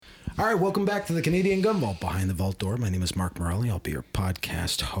All right, welcome back to the Canadian Gun Vault. Behind the vault door, my name is Mark Morelli. I'll be your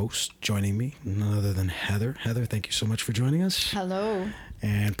podcast host. Joining me, none other than Heather. Heather, thank you so much for joining us. Hello.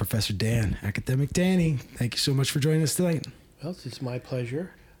 And Professor Dan, Academic Danny, thank you so much for joining us tonight. Well, it's my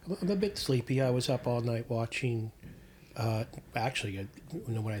pleasure. I'm a bit sleepy. I was up all night watching. Actually,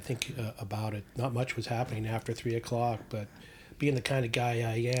 when I think about it, not much was happening after 3 o'clock. But being the kind of guy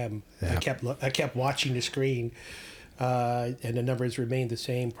I am, Yeah. I kept watching the screen, and the numbers remained the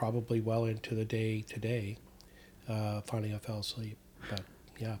same, probably well into the day today. Finally, I fell asleep. But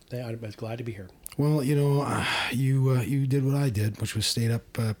yeah, I was glad to be here. Well, you did what I did, which was stayed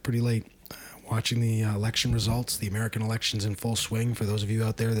up pretty late watching the election results, the American elections in full swing. For those of you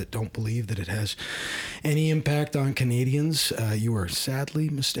out there that don't believe that it has any impact on Canadians, you are sadly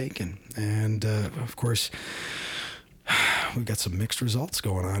mistaken. And of course, we've got some mixed results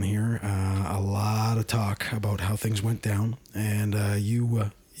going on here. A lot of talk about how things went down. And you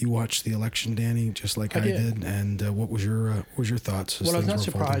watched the election, Danny, just like I did. And what was your thoughts? Well, I was not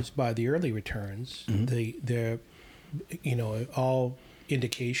surprised by the early returns. Mm-hmm. All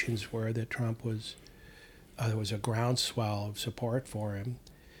indications were that Trump was there was a groundswell of support for him.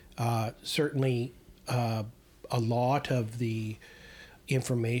 Certainly, a lot of the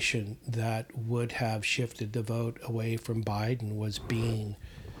information that would have shifted the vote away from Biden was being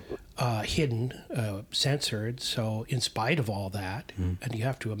hidden, censored. So in spite of all that, and you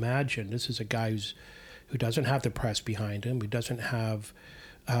have to imagine, this is a guy who doesn't have the press behind him, who doesn't have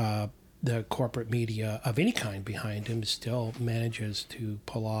the corporate media of any kind behind him, still manages to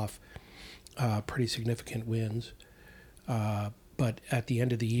pull off pretty significant wins. But at the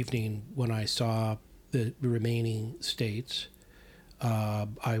end of the evening, when I saw the remaining states,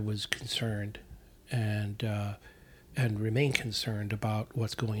 I was concerned and remain concerned about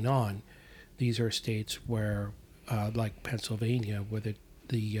what's going on. These are states where, like Pennsylvania, where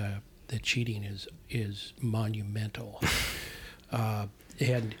the cheating is monumental.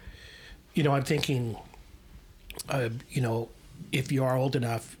 And I'm thinking, if you are old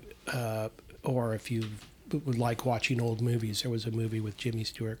enough, or if you would like watching old movies, there was a movie with Jimmy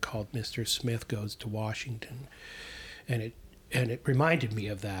Stewart called Mr. Smith Goes to Washington, and it reminded me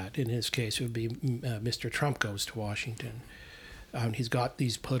of that. In his case, it would be Mr. Trump Goes to Washington. He's got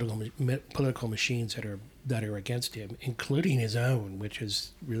these political machines that are against him, including his own, which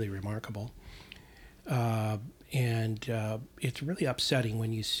is really remarkable. And it's really upsetting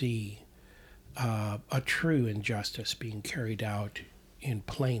when you see a true injustice being carried out in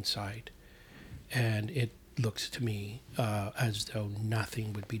plain sight, and it looks to me as though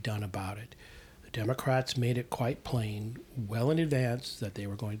nothing would be done about it. The Democrats made it quite plain, well in advance, that they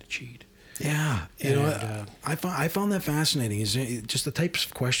were going to cheat. Yeah, I found that fascinating. Is just the types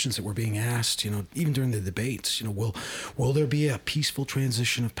of questions that were being asked. Even during the debates. Will there be a peaceful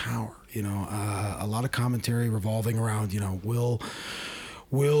transition of power? A lot of commentary revolving around.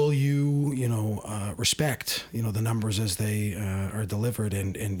 Will you respect the numbers as they are delivered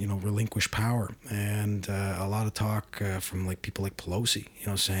and relinquish power? And a lot of talk from like people like Pelosi,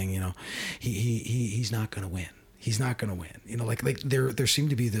 saying he's not going to win. He's not going to win. Like there seemed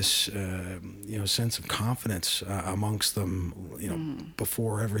to be this sense of confidence amongst them,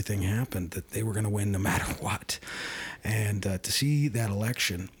 before everything happened, that they were going to win no matter what. And to see that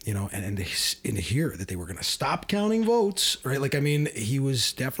election, and to hear that they were going to stop counting votes, right? Like, I mean, he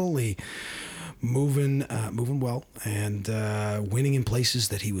was definitely moving well and winning in places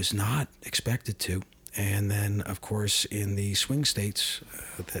that he was not expected to. And then, of course, in the swing states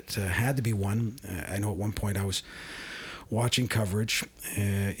that had to be won, I know at one point I was watching coverage,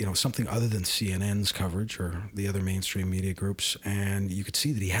 something other than CNN's coverage or the other mainstream media groups, and you could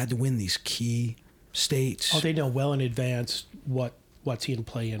see that he had to win these key states. Oh, they know well in advance what's in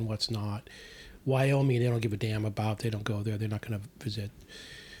play and what's not. Wyoming, they don't give a damn about. They don't go there. They're not going to visit.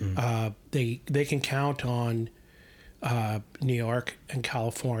 They can count on New York and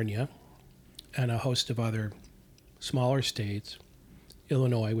California and a host of other smaller states,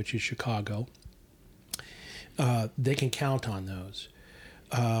 Illinois, which is Chicago. They can count on those.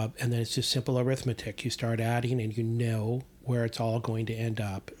 And then it's just simple arithmetic. You start adding and you know where it's all going to end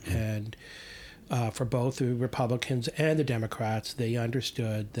up. And for both the Republicans and the Democrats, they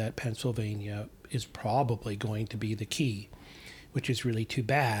understood that Pennsylvania is probably going to be the key, which is really too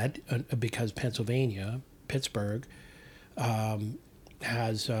bad because Pennsylvania, Pittsburgh,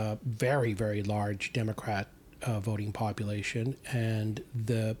 has a very, very large Democrat voting population, and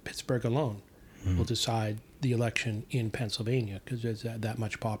the Pittsburgh alone will decide the election in Pennsylvania because there's that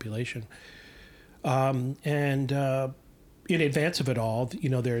much population. And in advance of it all,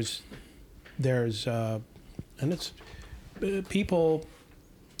 there's and it's people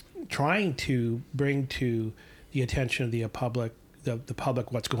trying to bring to the attention of the public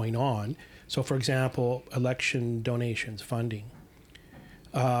what's going on. So, for example, election donations, funding.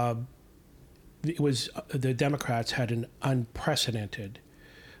 The Democrats had an unprecedented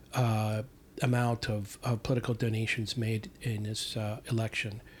amount of political donations made in this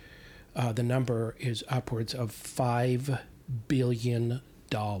election. The number is upwards of $5 billion.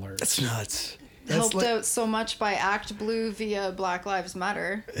 That's nuts. Helped out so much by Act Blue via Black Lives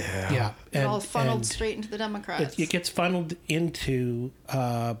Matter. Yeah. It all funneled straight into the Democrats. It gets funneled into,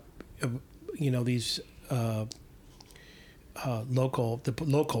 these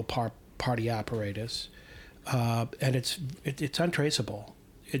local party apparatus, and it's untraceable.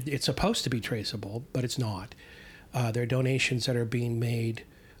 It's supposed to be traceable, but it's not. There are donations that are being made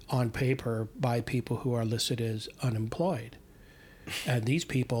on paper by people who are listed as unemployed. And these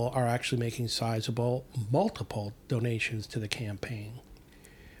people are actually making sizable, multiple donations to the campaign.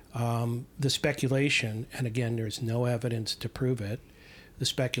 The speculation, and again, there's no evidence to prove it, the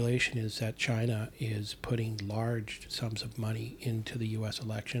speculation is that China is putting large sums of money into the U.S.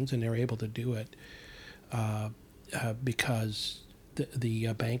 elections, and they're able to do it because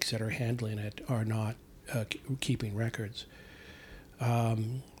the banks that are handling it are not keeping records.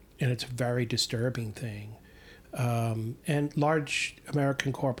 And it's a very disturbing thing. And large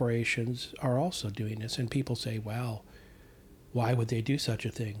American corporations are also doing this, and people say, well, why would they do such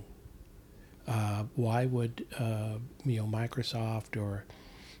a thing? Why would Microsoft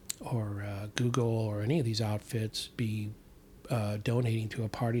or Google or any of these outfits be donating to a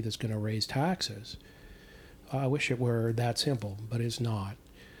party that's going to raise taxes? I wish it were that simple, but it's not.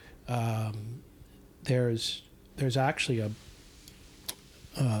 There's actually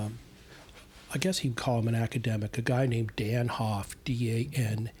I guess you'd call him an academic, a guy named Dan Hoff,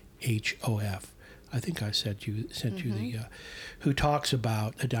 DANHOF. I think I sent you the, who talks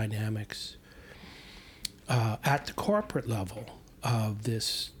about the dynamics at the corporate level of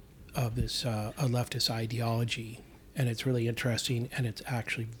this leftist ideology, and it's really interesting, and it's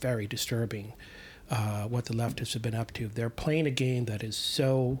actually very disturbing what the leftists have been up to. They're playing a game that is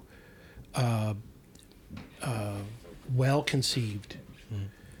so well conceived.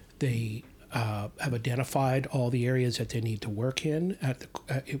 They have identified all the areas that they need to work in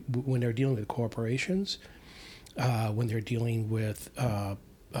when they're dealing with corporations, when they're dealing with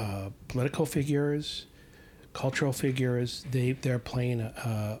political figures, cultural figures. They're playing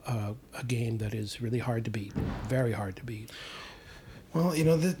a game that is really hard to beat, very hard to beat. Well,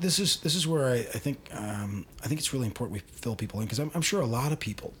 this is where I think it's really important we fill people in, because I'm sure a lot of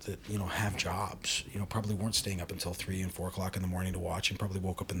people that have jobs probably weren't staying up until 3 and 4 o'clock in the morning to watch, and probably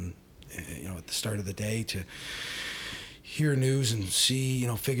woke up at the start of the day to hear news and see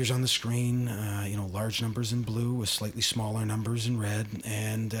figures on the screen, large numbers in blue with slightly smaller numbers in red,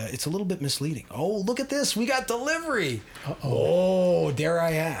 and it's a little bit misleading. Oh, look at this, we got delivery. Oh, dare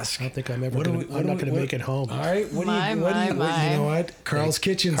I ask? I don't think I'm not going to make it home. All right, what do you know what? Carl's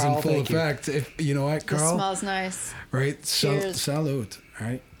Kitchen's in full effect. You know what, Carl? It smells nice. Right, salute. All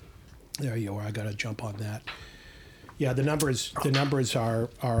right, there you are. I got to jump on that. Yeah, the numbers are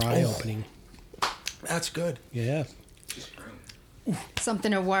eye-opening. That's good. Yeah.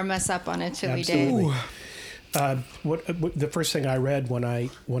 Something to warm us up on a chilly day. What the first thing I read when I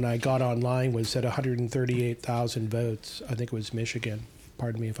got online was that 138,000 votes, I think it was Michigan,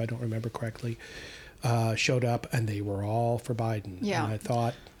 pardon me if I don't remember correctly, showed up, and they were all for Biden. Yeah. And I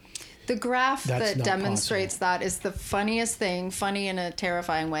thought, the graph that demonstrates possible. that is the funniest thing, funny in a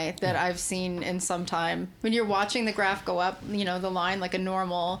terrifying way, that I've seen in some time. When you're watching the graph go up, the line like a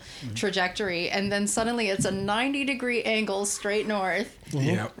normal trajectory, and then suddenly it's a 90-degree angle straight north.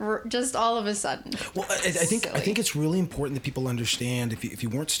 Yeah. Just all of a sudden. Well, I think it's really important that people understand, if you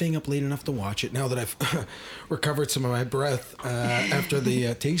weren't staying up late enough to watch it, now that I've recovered some of my breath after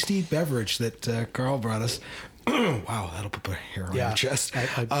the tasty beverage that Carl brought us. Wow, that'll put a hair on your chest.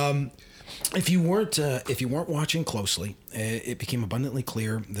 If you weren't watching closely, it became abundantly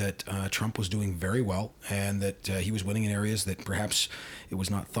clear that Trump was doing very well, and that he was winning in areas that perhaps it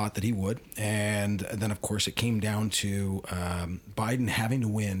was not thought that he would. And then, of course, it came down to Biden having to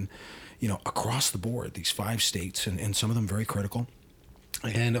win, across the board, these 5 states, and some of them very critical.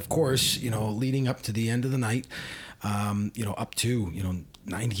 And of course, leading up to the end of the night, up to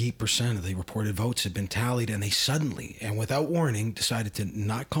 98% of the reported votes had been tallied, and they suddenly and without warning decided to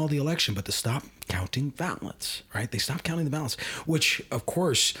not call the election, but to stop counting ballots. Right? They stopped counting the ballots, which of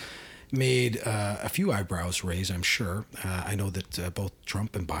course made a few eyebrows raise, I'm sure. I know that both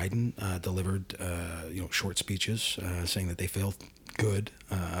Trump and Biden delivered short speeches saying that they felt good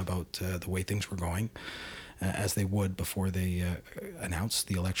about the way things were going. as they would before they announce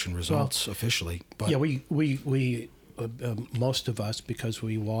the election results officially. But yeah, we most of us, because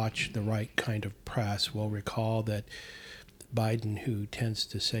we watch the right kind of press, will recall that Biden, who tends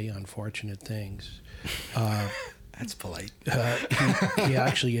to say unfortunate things, that's polite. he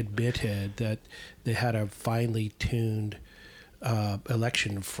actually admitted that they had a finely tuned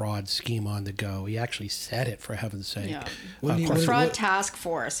election fraud scheme on the go. He actually said it, for heaven's sake. Yeah. Fraud task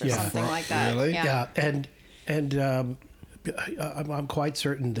force or something like that. Really? Yeah. And I'm quite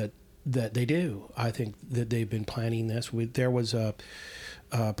certain that they do. I think that they've been planning this. There was a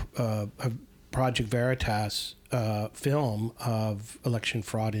Project Veritas film of election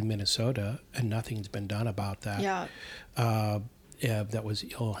fraud in Minnesota, and nothing's been done about that. Yeah. That was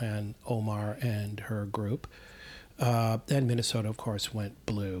Ilhan Omar and her group. And Minnesota, of course, went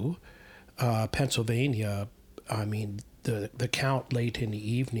blue. Pennsylvania, I mean, the count late in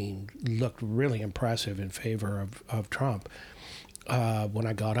the evening looked really impressive in favor of Trump. When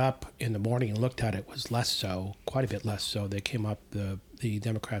I got up in the morning and looked at it, was less so, quite a bit less so. They came up, the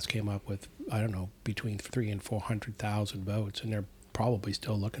Democrats came up with, I don't know, between 300,000 and 400,000 votes, and they're probably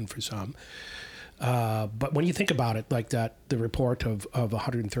still looking for some. But when you think about it like that, the report of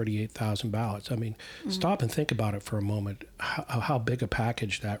 138,000 ballots, I mean, stop and think about it for a moment, how big a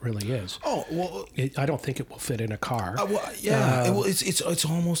package that really is. Oh, well, I don't think it will fit in a car. It's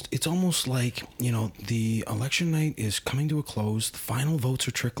almost like, you know, the election night is coming to a close. The final votes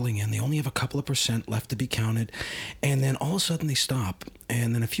are trickling in. They only have a couple of % left to be counted. And then all of a sudden they stop.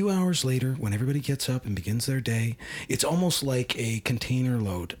 And then a few hours later, when everybody gets up and begins their day, it's almost like a container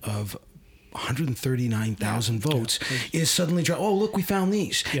load of 139,000 votes is suddenly oh, look, we found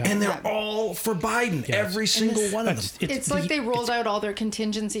these. And they're all for Biden, every single one of them. It's like they rolled out all their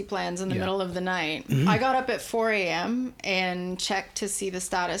contingency plans in the middle of the night. I got up at 4 a.m. and checked to see the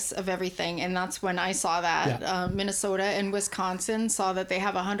status of everything, and that's when I saw that Minnesota and Wisconsin saw that they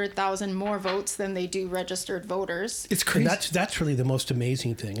have 100,000 more votes than they do registered voters. It's crazy. And that's really the most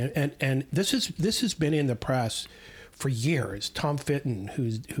amazing thing. And this has been in the press for years. Tom Fitton,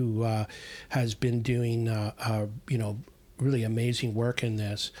 who has been doing really amazing work in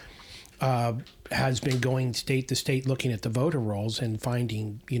this, has been going state to state looking at the voter rolls and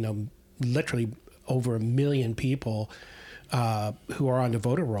finding, literally over 1 million people who are on the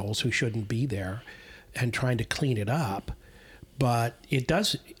voter rolls who shouldn't be there, and trying to clean it up. But it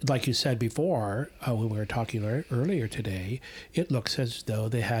does, like you said before, when we were talking earlier today, it looks as though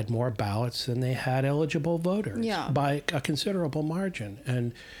they had more ballots than they had eligible voters by a considerable margin.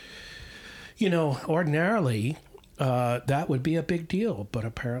 And, ordinarily, that would be a big deal, but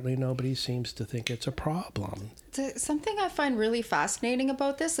apparently nobody seems to think it's a problem. Something I find really fascinating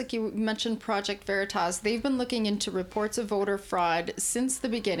about this, like you mentioned Project Veritas, they've been looking into reports of voter fraud since the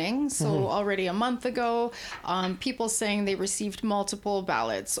beginning. So already a month ago, people saying they received multiple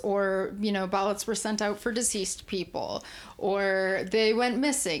ballots, or, ballots were sent out for deceased people, or they went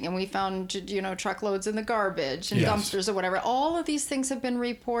missing and we found, truckloads in the garbage and dumpsters or whatever. All of these things have been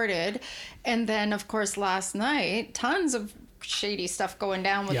reported. And then, of course, last night, tons of shady stuff going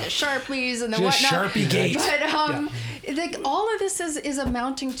down with the Sharpies and the just whatnot. Sharpie gate. But like all of this is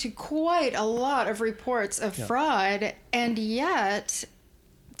amounting to quite a lot of reports of fraud, and yet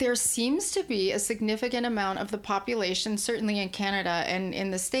there seems to be a significant amount of the population, certainly in Canada and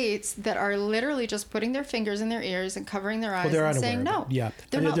in the States, that are literally just putting their fingers in their ears and covering their eyes and saying no.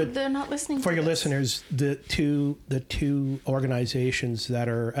 They're not listening. For to your this. listeners, the two organizations that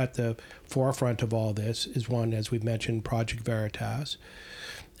are at the forefront of all this is one, as we've mentioned, Project Veritas,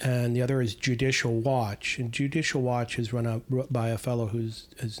 and the other is Judicial Watch. And Judicial Watch is run by a fellow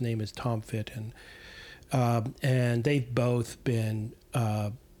his name is Tom Fitton, and they've both been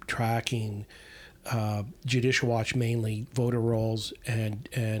tracking Judicial Watch mainly voter rolls, and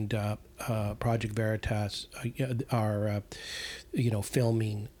Project Veritas are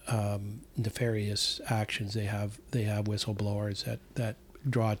filming nefarious actions. They have whistleblowers that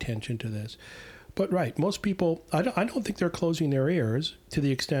draw attention to this. But right, most people, I don't think they're closing their ears to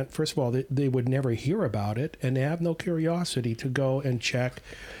the extent, first of all, they would never hear about it, and they have no curiosity to go and check.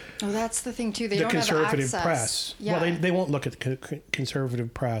 Oh, that's the thing too. They the don't conservative have access. press. Yeah. Well, they won't look at the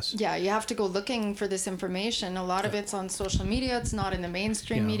conservative press. Yeah, you have to go looking for this information. A lot of it's on social media. It's not in the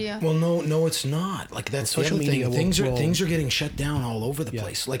mainstream media. Well, no, it's not. Like that's the Social other thing. media Things are getting shut down all over the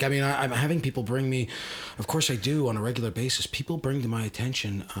place. Like, I mean, I'm having people bring me, of course I do on a regular basis. People bring to my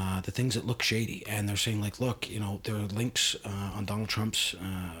attention the things that look shady, and they're saying like, look, there are links on Donald Trump's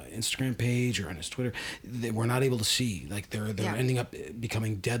Instagram page or on his Twitter, that we're not able to see. Like they're ending up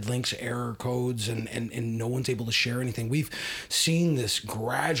becoming dead links, error codes, and no one's able to share anything. We've seen this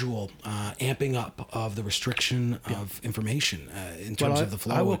gradual amping up of the restriction of information in terms of the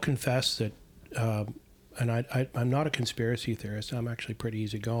flow. I will confess that, and I'm not a conspiracy theorist. I'm actually pretty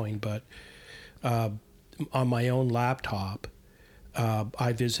easygoing, but on my own laptop,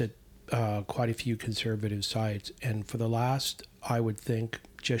 I visit quite a few conservative sites, and for the last, I would think,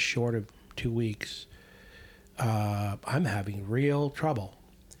 just short of 2 weeks, I'm having real trouble.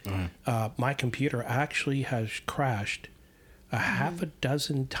 My computer actually has crashed a half a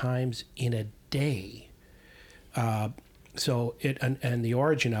dozen times in a day. So it and the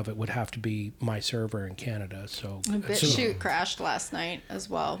origin of it would have to be my server in Canada. So BitChute crashed last night as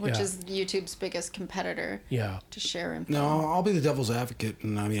well, which is YouTube's biggest competitor. To share info. No, I'll be the devil's advocate,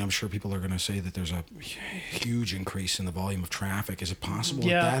 and I mean, I'm sure people are going to say that there's a huge increase in the volume of traffic. Is it possible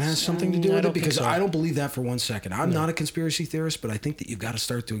that has something to do with it? Because I don't believe that for one second. I'm not a conspiracy theorist, but I think that you've got to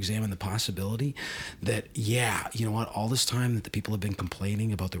start to examine the possibility that, you know what, all this time that the people have been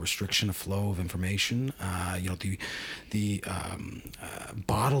complaining about the restriction of flow of information, you know, the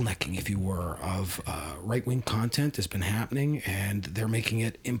bottlenecking, if you were, of right-wing content has been happening, and they're making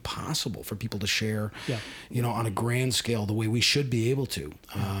it impossible for people to share, you know, on a grand scale the way we should be able to,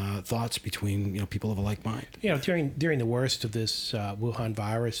 thoughts between, you know, people of a like mind. You know, during the worst of this Wuhan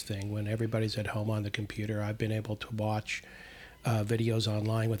virus thing, when everybody's at home on the computer, I've been able to watch videos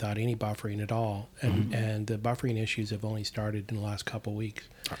online without any buffering at all, and the buffering issues have only started in the last couple of weeks.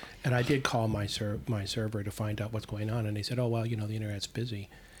 And I did call my server to find out what's going on, and they said, "Oh well, you know, the internet's busy."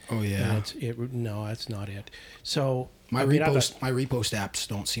 Oh yeah. No, that's not it. So my repost apps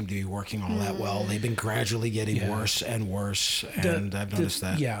don't seem to be working all that well. They've been gradually getting worse and worse, and I've noticed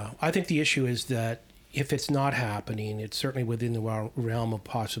that. Yeah, I think the issue is that if it's not happening, it's certainly within the realm of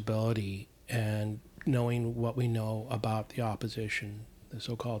possibility, and knowing what we know about the opposition, the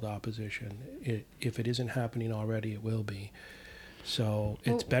so-called opposition, if it isn't happening already, it will be. So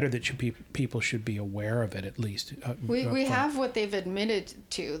it's better that people should be aware of it, at least. We have what they've admitted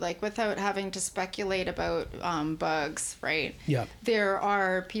to, like, without having to speculate about bugs, right? Yeah. There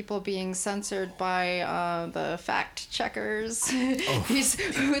are people being censored by the fact checkers.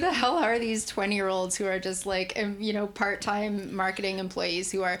 Who the hell are these 20-year-olds who are just like, you know, part-time marketing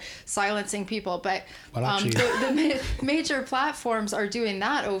employees who are silencing people? But the major platforms are doing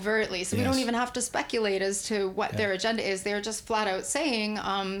that overtly, so we don't even have to speculate as to what their agenda is. They're just flat out saying,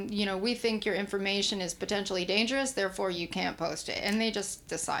 you know, we think your information is potentially dangerous, therefore you can't post it, and they just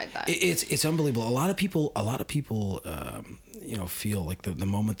decide that. It's unbelievable. A lot of people, you know, feel like the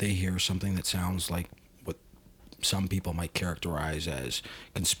moment they hear something that sounds like what some people might characterize as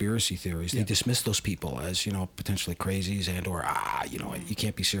conspiracy theories, they dismiss those people as, you know, potentially crazies and or you know, you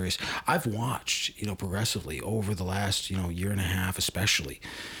can't be serious. I've watched, you know, progressively over the last, you know, year and a half, especially.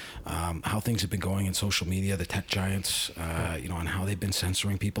 How things have been going in social media, the tech giants, you know, and how they've been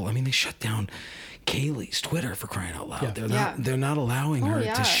censoring people. I mean, they shut down Kaylee's Twitter, for crying out loud. They're not allowing her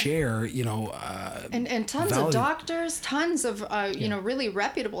to share, you know, and tons of doctors, tons of you know, really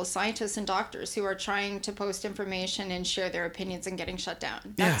reputable scientists and doctors who are trying to post information and share their opinions and getting shut down.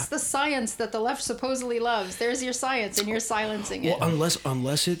 That's the science that the left supposedly loves. There's your science, and you're silencing it. Well,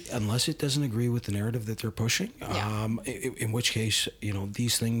 unless it doesn't agree with the narrative that they're pushing, in which case, you know,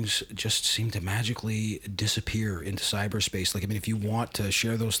 these things just seem to magically disappear into cyberspace. Like, I mean, if you want to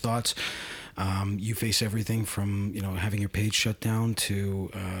share those thoughts, you face everything from, you know, having your page shut down to,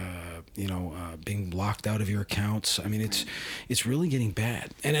 you know, being blocked out of your accounts. I mean, it's really getting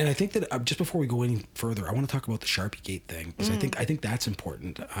bad. And I think that just before we go any further, I want to talk about the SharpieGate thing, because I think that's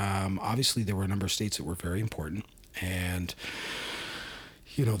important. Obviously, there were a number of states that were very important, and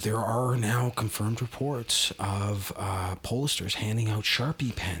you know, there are now confirmed reports of pollsters handing out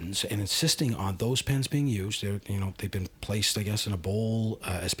Sharpie pens and insisting on those pens being used. You know, they've been placed, I guess, in a bowl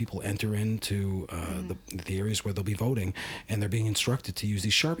as people enter into the areas where they'll be voting, and they're being instructed to use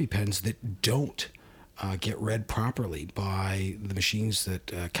these Sharpie pens that don't get read properly by the machines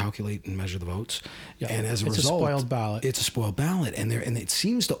that calculate and measure the votes. And as a result, it's a spoiled ballot. It's a spoiled ballot, and it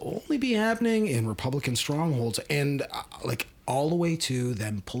seems to only be happening in Republican strongholds, and like all the way to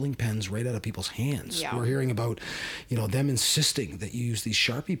them pulling pens right out of people's hands. We're hearing about, you know, them insisting that you use these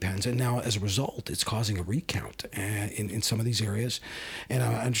Sharpie pens, and now as a result, it's causing a recount in some of these areas. And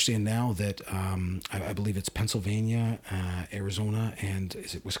I understand now that I believe it's Pennsylvania, Arizona, and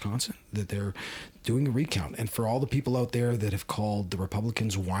is it Wisconsin, that they're doing a recount. And for all the people out there that have called the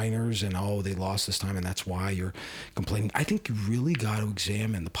Republicans whiners and, oh, they lost this time and that's why you're complaining, I think you really got to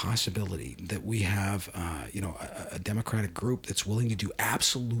examine the possibility that we have, you know, a Democratic group group that's willing to do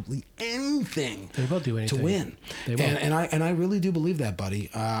absolutely anything. They will do anything to win. They will. And I really do believe that, buddy.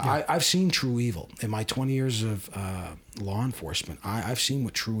 I've seen true evil in my 20 years of law enforcement. I've seen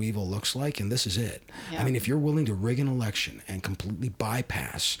what true evil looks like, and this is it. Yeah. I mean, if you're willing to rig an election and completely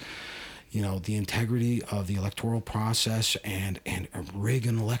bypass, the integrity of the electoral process and rig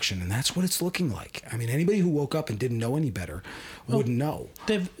an election, and that's what it's looking like. I mean, anybody who woke up and didn't know any better wouldn't know.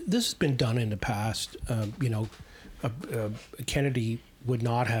 This has been done in the past. Kennedy would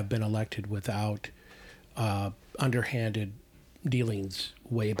not have been elected without underhanded dealings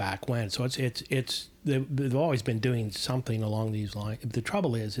way back when. So they've always been doing something along these lines. The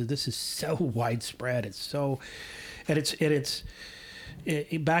trouble is this is so widespread. It's so, and it's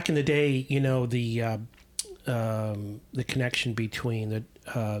back in the day, the connection between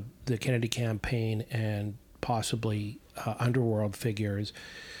the Kennedy campaign and possibly underworld figures.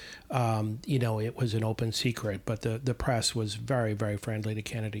 It was an open secret, but the press was very, very friendly to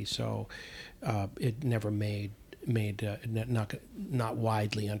Kennedy, so it never made not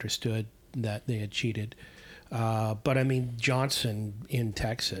widely understood that they had cheated. But I mean, Johnson in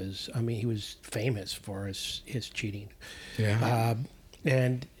Texas, I mean, he was famous for his cheating. Yeah.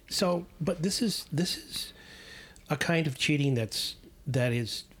 And so, but this is a kind of cheating that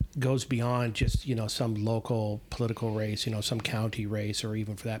goes beyond just some local political race, some county race, or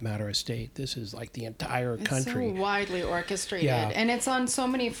even for that matter a state. This is like the entire country. It's so widely orchestrated, Yeah. and it's on so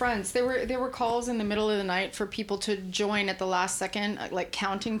many fronts. There were calls in the middle of the night for people to join at the last second, like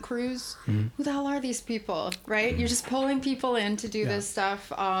counting crews. Mm-hmm. Who the hell are these people? Right? You're just pulling people in to do this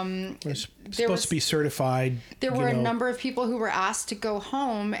stuff. They're supposed to be certified. There were a number of people who were asked to go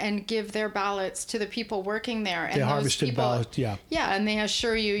home and give their ballots to the people working there. And They those harvested people, ballots, yeah. Yeah, and they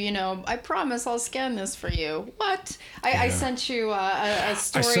assure you, I promise I'll scan this for you. What? I sent you a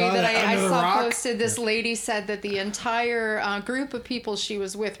story saw that that I under the saw rock. posted. This lady said that the entire group of people she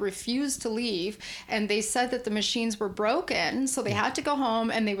was with refused to leave, and they said that the machines were broken, so they had to go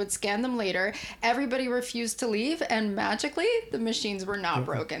home and they would scan them later. Everybody refused to leave, and magically the machines were not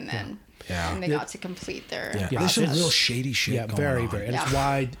broken then. Yeah. And they got to complete their... Yeah. Yeah, There's some it's- real shady shit Yeah, going very, on. very.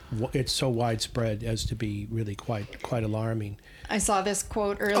 And it's so widespread as to be really quite alarming. I saw this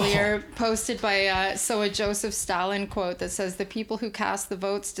quote earlier posted by a Joseph Stalin quote that says, "The people who cast the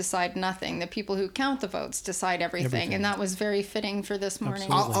votes decide nothing. The people who count the votes decide everything." And that was very fitting for this morning.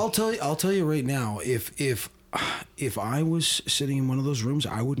 I'll tell you right now, if I was sitting in one of those rooms,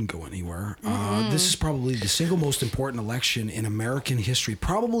 I wouldn't go anywhere. This is probably the single most important election in American history,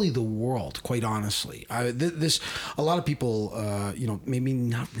 probably the world, quite honestly. A lot of people, maybe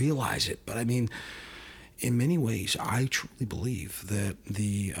not realize it, but I mean, in many ways, I truly believe that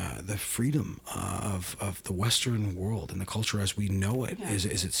the freedom of the Western world and the culture as we know it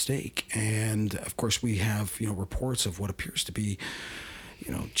is at stake. And of course, we have reports of what appears to be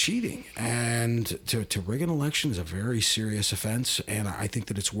cheating, and to rig an election is a very serious offense, and I think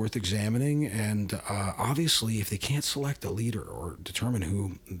that it's worth examining. And obviously, if they can't select a leader or determine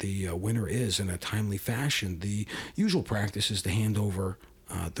who the winner is in a timely fashion, the usual practice is to hand over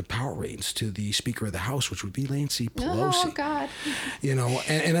the power reins to the Speaker of the House, which would be Nancy Pelosi. Oh God!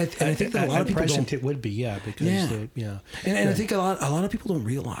 And I think that a lot of people don't. It would be, because And I think a lot of people don't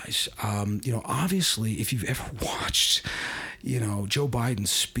realize, obviously, if you've ever watched, Joe Biden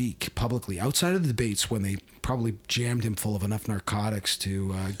speak publicly outside of the debates when they probably jammed him full of enough narcotics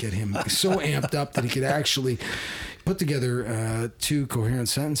to get him so amped up that he could actually put together two coherent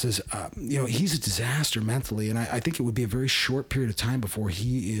sentences. He's a disaster mentally, and I think it would be a very short period of time before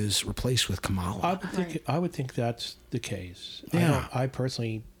he is replaced with Kamala. I would think that's the case. Yeah. I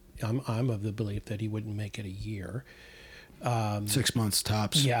personally, I'm of the belief that he wouldn't make it a year. 6 months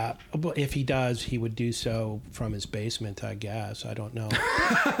tops. Yeah, but if he does, he would do so from his basement, I guess. I don't know.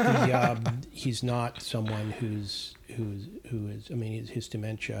 He's not someone who is. I mean, his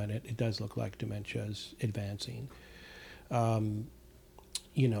dementia, and it does look like dementia is advancing.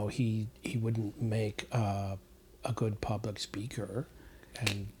 He wouldn't make a good public speaker,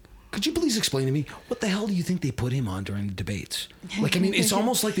 and. Could you please explain to me what the hell do you think they put him on during the debates? Like, I mean, it's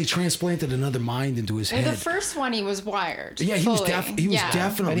almost like they transplanted another mind into his head. The first one he was wired. Yeah, he was fully.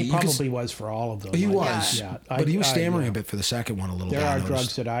 definitely. And he probably was for all of them. He I was, guess. Yeah. but he was stammering a bit for the second one a little bit. There I are noticed.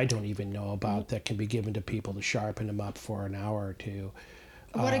 drugs that I don't even know about that can be given to people to sharpen them up for an hour or two.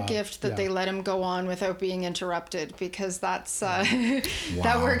 What a gift that they let him go on without being interrupted, because that's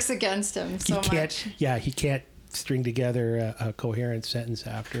that works against him so much. Yeah, he can't string together a coherent sentence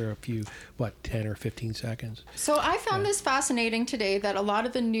after a few, 10 or 15 seconds. So I found this fascinating today that a lot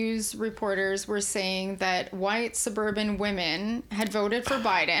of the news reporters were saying that white suburban women had voted for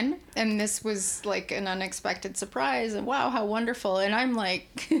Biden, and this was like an unexpected surprise, and wow, how wonderful. And I'm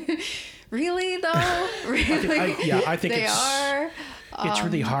like, really though? Really? I think they are. It's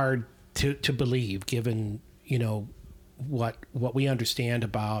really hard to believe, given, what we understand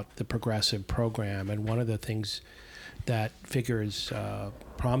about the progressive program. And one of the things that figures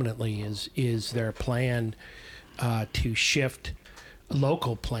prominently is their plan to shift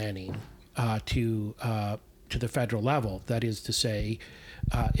local planning to the federal level. That is to say,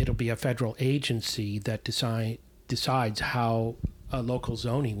 it'll be a federal agency that decides how local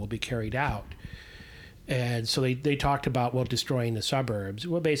zoning will be carried out. And so they talked about, destroying the suburbs.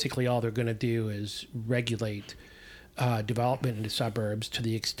 Well, basically all they're going to do is regulate development in the suburbs to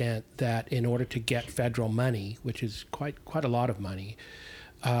the extent that in order to get federal money, which is quite a lot of money,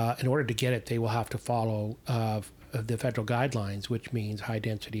 in order to get it, they will have to follow the federal guidelines, which means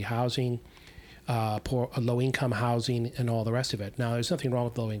high-density housing, low-income housing, and all the rest of it. Now, there's nothing wrong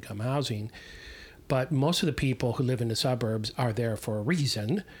with low-income housing, but most of the people who live in the suburbs are there for a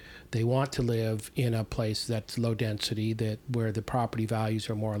reason. They want to live in a place that's low density, where the property values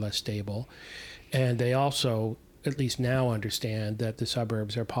are more or less stable, and they also, at least now, understand that the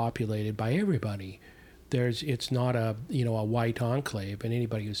suburbs are populated by everybody. It's not a white enclave, and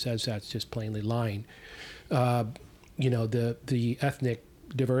anybody who says that's just plainly lying. The ethnic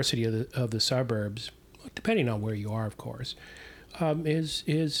diversity of the suburbs, depending on where you are, of course,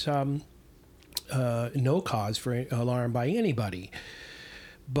 is no cause for alarm by anybody.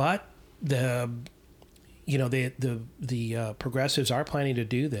 But the progressives are planning to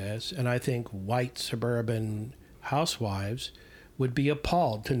do this, and I think white suburban housewives would be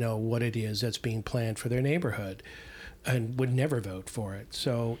appalled to know what it is that's being planned for their neighborhood, and would never vote for it.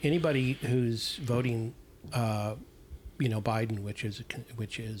 So anybody who's voting, Biden, which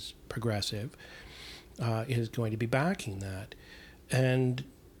is progressive, is going to be backing that. And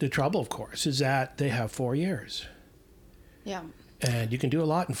the trouble, of course, is that they have 4 years. Yeah. And you can do a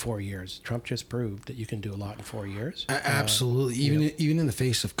lot in 4 years. Trump just proved that you can do a lot in 4 years. Absolutely. Even in the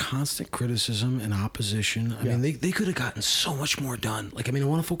face of constant criticism and opposition, I mean, they could have gotten so much more done. I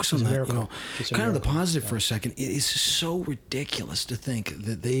want to focus on that, kind of the positive for a second. It is so ridiculous to think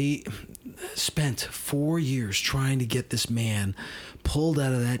that they spent 4 years trying to get this man pulled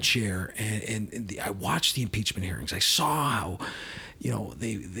out of that chair. And I watched the impeachment hearings. I saw how,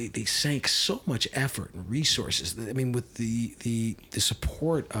 they sank so much effort and resources. With the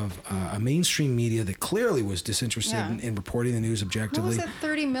support of a mainstream media that clearly was disinterested in reporting the news objectively. What was it,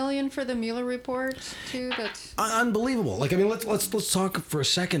 $30 million for the Mueller report too? That's unbelievable. Let's talk for a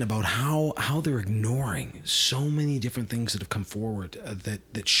second about how they're ignoring so many different things that have come forward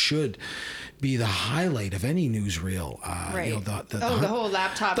that should be the highlight of any newsreel. Right. The whole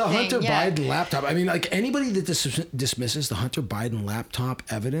laptop thing. The Hunter Biden laptop. Anybody that dismisses the Hunter Biden laptop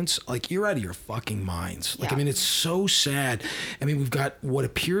evidence, you're out of your fucking minds. It's so sad. We've got what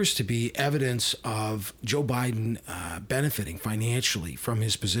appears to be evidence of Joe Biden benefiting financially from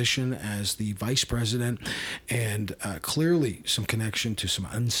his position as the vice president, and clearly some connection to some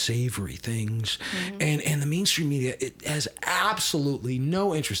unsavory things. Mm-hmm. And the mainstream media, it has absolutely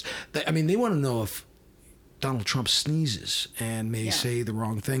no interest. They want to know if Donald Trump sneezes and may say the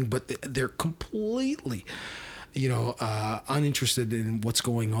wrong thing, but they're completely uninterested in what's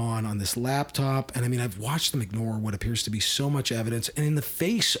going on this laptop. And I've watched them ignore what appears to be so much evidence. And in the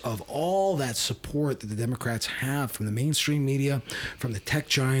face of all that support that the Democrats have from the mainstream media, from the tech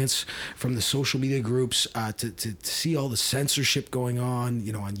giants, from the social media groups, to see all the censorship going on,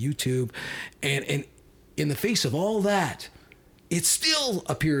 on YouTube, and in the face of all that, it still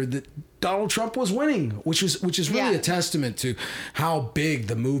appeared that Donald Trump was winning, which is really a testament to how big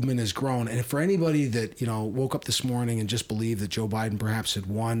the movement has grown. And for anybody that woke up this morning and just believed that Joe Biden perhaps had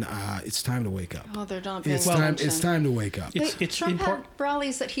won, it's time to wake up. Oh, they're not paying attention. It's time to wake up. Trump had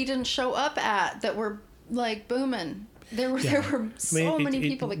rallies that he didn't show up at that were booming. There were so many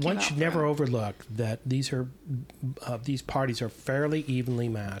people that came out. One should never overlook that these parties are fairly evenly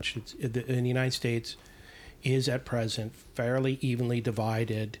matched. In the United States is at present fairly evenly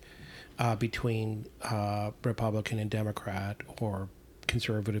divided between Republican and Democrat, or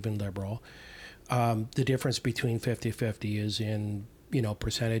conservative and liberal. The difference between 50-50 is in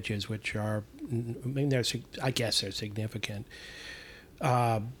percentages, which are, I guess they're significant.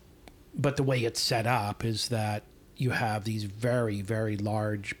 But the way it's set up is that you have these very, very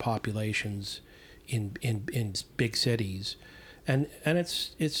large populations in big cities, and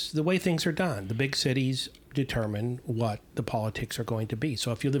it's the way things are done. The big cities determine what the politics are going to be.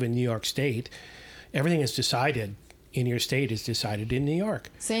 So if you live in New York State, everything is decided in your state is decided in New York.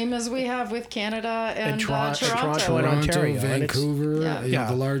 Same as we have with Canada and Toronto Toronto. and Ontario, Vancouver, yeah.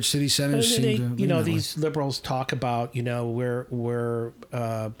 The large city centers And they, seem to. you know, these liberals talk about, you know, we're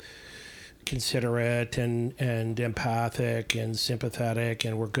considerate and empathic and sympathetic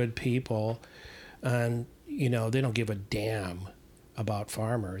and we're good people, and you know they don't give a damn about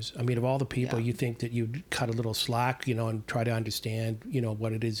farmers. I mean, of all the people, you think that you'd cut a little slack, you know, and try to understand, you know,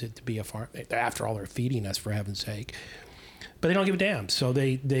 what it is to be a farmer. After all, they're feeding us, for heaven's sake. But they don't give a damn. So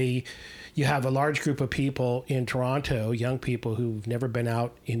you have a large group of people in Toronto, young people who've never been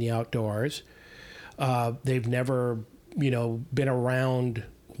out in the outdoors. They've never, you know, been around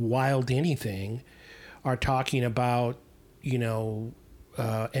wild anything, are talking about, you know,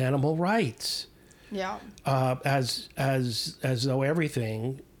 animal rights. Yeah. As though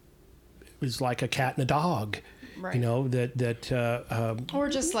everything is like a cat and a dog, Right. you know, that Or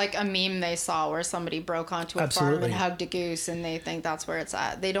just like a meme they saw where somebody broke onto a farm Absolutely. and hugged a goose and they think that's where it's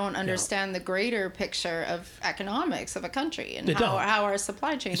at. They don't understand the greater picture of economics of a country and They don't. how our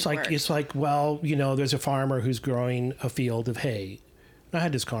supply chains work. it's like, well, you know, there's a farmer who's growing a field of hay. And I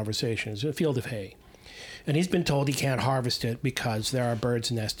had this conversation. It's a field of hay. And he's been told he can't harvest it because there are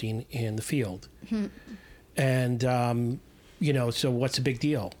birds nesting in the field. And, you know, so what's the big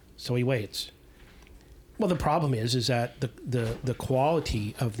deal? So he waits. Well, the problem is that the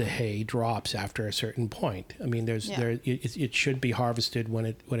quality of the hay drops after a certain point. I mean, it should be harvested when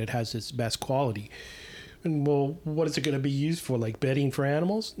it has its best quality. And well, what is it going to be used for? Like bedding for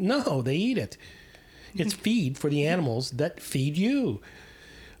animals? No, they eat it. It's feed for the animals that feed you.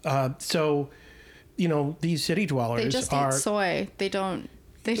 So, you know, these city dwellers they just eat soy. They don't.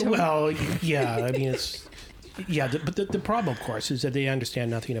 Well, yeah, I mean, it's but the problem, of course, is that they understand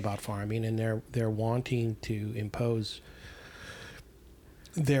nothing about farming, and they're wanting to impose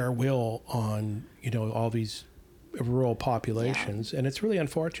their will on, you know, all these rural populations, and it's really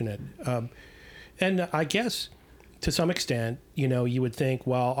unfortunate. And I guess to some extent, you know, you would think,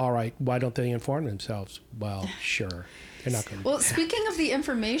 well, all right, why don't they inform themselves? Well, sure. They're not going to. Well, speaking of the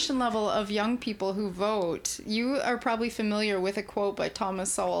information level of young people who vote, you are probably familiar with a quote by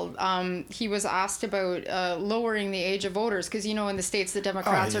Thomas Sowell. He was asked about lowering the age of voters because, you know, in the States, the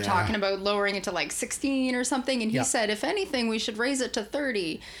Democrats are talking about lowering it to like 16 or something. And he said, if anything, we should raise it to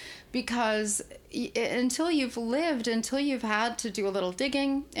 30 because until you've lived, until you've had to do a little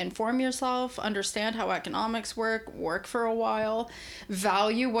digging, inform yourself, understand how economics work for a while,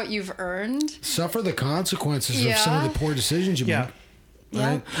 value what you've earned. Suffer the consequences of some of the poor decisions you make.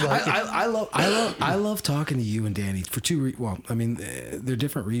 Right? Yeah. I love talking to you and Danny for well, I mean, they're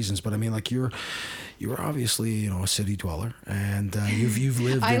different reasons, but I mean, like you're obviously, you know, a city dweller, and you've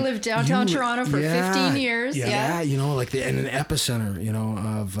lived. I lived downtown Toronto for 15 years. Yeah, you know, like in an epicenter, you know,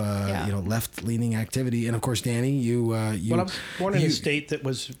 of you know, left leaning activity, and of course, Danny, you. Well, I was born in a state that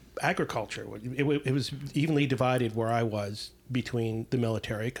was agriculture. It was evenly divided where I was between the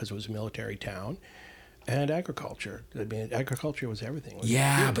military because it was a military town. And agriculture. I mean, agriculture was everything. It was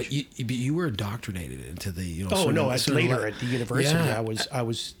huge. but you were indoctrinated into the, you know. Oh no! Later at the university, I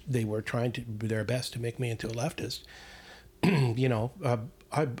was. They were trying to do their best to make me into a leftist. You know,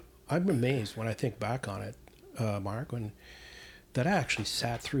 I'm amazed when I think back on it, Mark, that I actually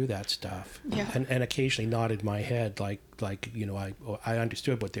sat through that stuff, and occasionally nodded my head like you know I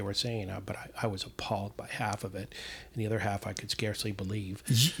understood what they were saying, but I was appalled by half of it, and the other half I could scarcely believe.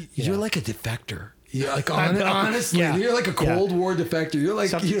 You're like a defector. Yeah, like honestly, you're like a Cold War defector. You're like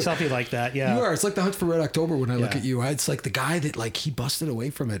something like that. Yeah, you are. It's like the Hunt for Red October. When I look at you, it's like the guy that like he busted away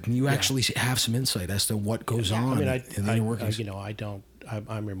from it, and you actually have some insight as to what goes on. I mean, in the inner workings. You know,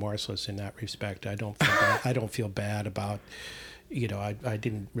 I'm remorseless in that respect. I don't feel bad. I don't feel bad about. You know, I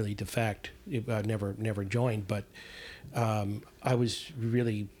didn't really defect. I never joined, but I was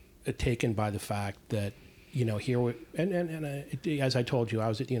really taken by the fact that. You know, here as I told you, I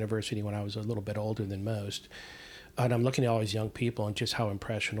was at the university when I was a little bit older than most, and I'm looking at all these young people and just how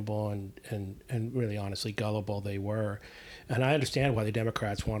impressionable and really honestly gullible they were, and I understand why the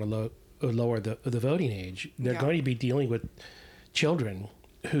Democrats want to lower the voting age. They're going to be dealing with children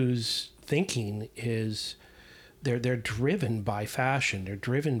whose thinking is they're driven by fashion. They're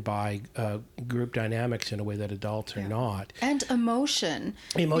driven by group dynamics in a way that adults are not. And emotion.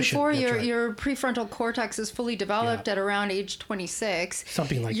 Before your prefrontal cortex is fully developed at around age 26.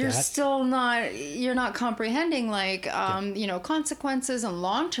 Something like you're that. Still not, you're not comprehending like, consequences and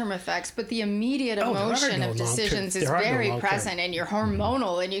long-term effects, but the immediate emotion of decisions is very present, and you're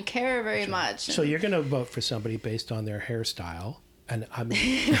hormonal and you care very much. So you're going to vote for somebody based on their hairstyle. And I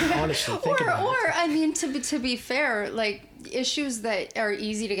mean, honestly, think about it. Or I mean, to be fair, like issues that are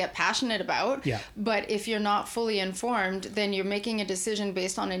easy to get passionate about. Yeah. But if you're not fully informed, then you're making a decision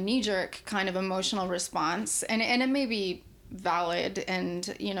based on a knee-jerk kind of emotional response, and it may be valid,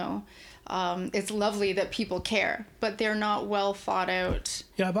 and it's lovely that people care, but they're not well thought out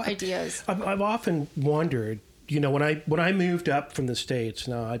ideas. I've often wondered, when I moved up from the States.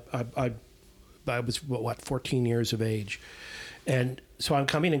 Now I was 14 years of age. And so I'm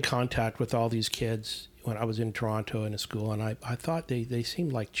coming in contact with all these kids when I was in Toronto in a school, and I thought they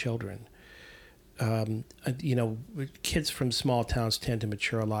seemed like children. Kids from small towns tend to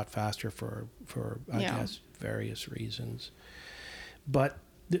mature a lot faster for I guess, various reasons. But,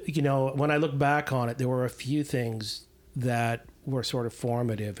 when I look back on it, there were a few things that were sort of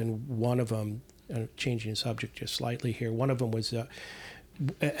formative, and one of them, changing the subject just slightly here, one of them was...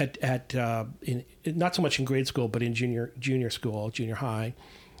 not so much in grade school, but in junior high,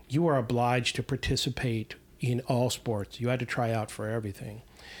 you were obliged to participate in all sports. You had to try out for everything.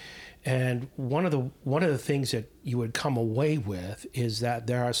 And one of the things that you would come away with is that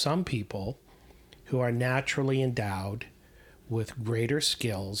there are some people who are naturally endowed with greater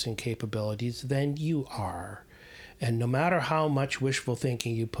skills and capabilities than you are. And no matter how much wishful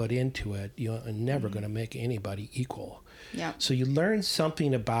thinking you put into it, you're never going to make anybody equal. Yeah. So you learn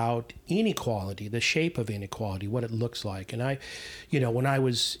something about inequality, the shape of inequality, what it looks like. And when I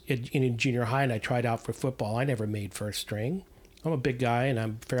was in junior high and I tried out for football, I never made first string. I'm a big guy and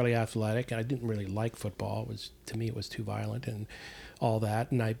I'm fairly athletic, and I didn't really like football. To me, it was too violent and all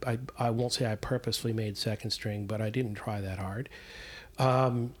that. And I won't say I purposely made second string, but I didn't try that hard.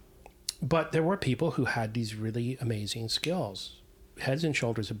 But there were people who had these really amazing skills, heads and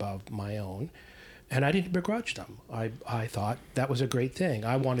shoulders above my own, and I didn't begrudge them. I thought that was a great thing.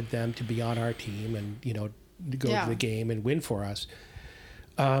 I wanted them to be on our team and, to go to the game and win for us.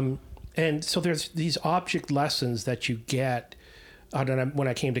 And so there's these object lessons that you get. When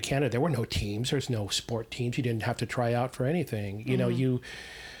I came to Canada, there were no teams. There's no sport teams. You didn't have to try out for anything.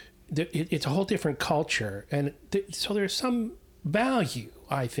 It's a whole different culture. And so there's some value,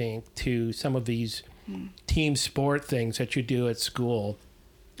 I think, to some of these team sport things that you do at school.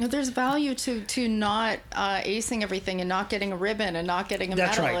 There's value to not acing everything and not getting a ribbon and not getting a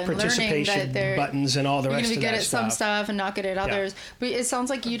That's medal, right. and Participation learning that buttons and all the rest of that you're going to be good at some stuff and not good at others. Yeah. But it sounds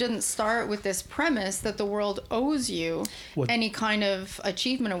like you didn't start with this premise that the world owes you any kind of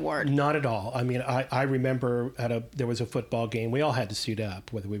achievement award. Not at all. I mean, I remember there was a football game. We all had to suit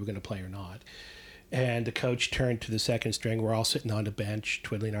up, whether we were going to play or not. And the coach turned to the second string. We're all sitting on the bench,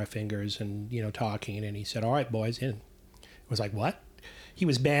 twiddling our fingers and, talking. And he said, "All right, boys, in." I was like, "What?" He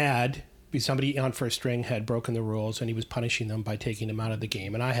was mad because somebody on first string had broken the rules, and he was punishing them by taking them out of the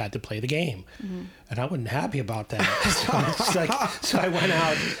game, and I had to play the game. Mm-hmm. And I wasn't happy about that. So I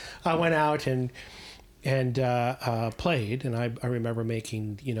went out and played, and I remember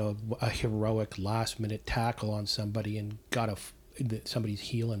making a heroic last minute tackle on somebody and got somebody's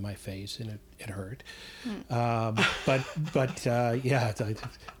heel in my face, and it hurt. But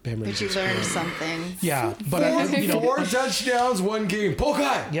you learned something. Yeah, but four touchdowns, one game.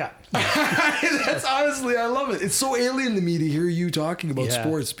 Pokai. Yeah. That's honestly, I love it. It's so alien to me to hear you talking about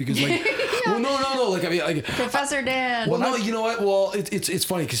sports because, like, well, no. Like, I mean, like Professor Dan. Well, no, you know what? Well, it's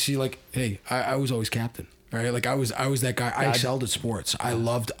funny because I was always captain. Right, like I was that guy. I excelled at sports. I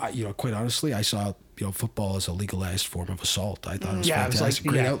loved, quite honestly, I saw football as a legalized form of assault. I thought it was fantastic.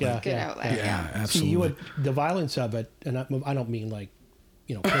 Great outlet. Good outlet. Yeah, absolutely. See, the violence of it, and I don't mean like,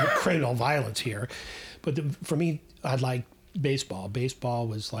 criminal violence here, but for me, I like baseball. Baseball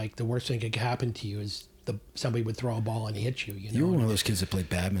was like the worst thing that could happen to you is somebody would throw a ball and hit you. You were one of those kids that played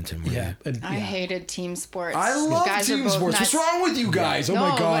badminton. Yeah, I hated team sports. I love team sports. What's wrong with you guys? Oh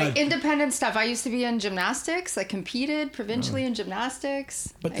my god! Like independent stuff. I used to be in gymnastics. I competed provincially in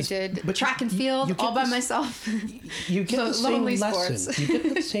gymnastics. I did track and field all by myself. You get the same lesson. Sports. You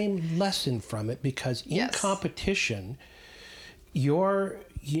get the same lesson from it because in competition, your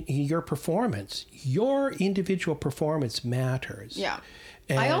performance, your individual performance matters. Yeah.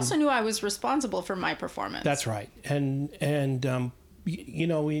 And I also knew I was responsible for my performance. That's right. And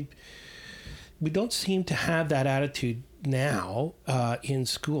we don't seem to have that attitude now in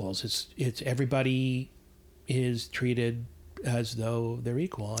schools. It's everybody is treated as though they're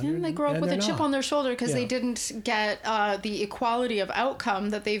equal. And they grow up with a chip on their shoulder because they Yeah. didn't get the equality of outcome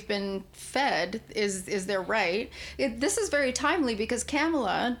that they've been fed is their right. This is very timely because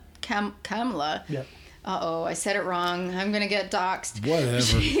Kamala, Yeah. uh-oh, I said it wrong. I'm going to get doxxed. Whatever.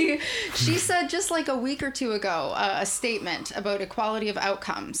 She said just like a week or two ago a statement about equality of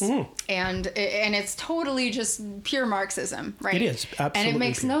outcomes. And it's totally just pure Marxism, right? It is, And it absolutely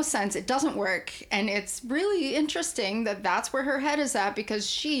makes pure. no sense. It doesn't work. And it's really interesting that that's where her head is at because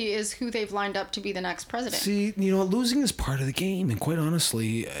she is who they've lined up to be the next president. See, losing is part of the game, and quite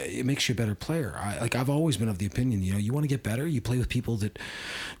honestly, it makes you a better player. I've always been of the opinion, you want to get better, you play with people that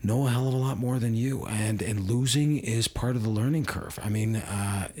know a hell of a lot more than you, and losing is part of the learning curve. I mean,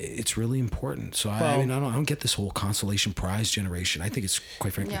 it's really important. So I don't get this whole consolation prize generation. I think it's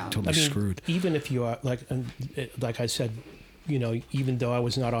quite frankly totally screwed. Even if you are like I said, even though I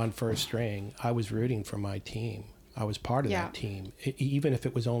was not on first string, I was rooting for my team. I was part of that team, even if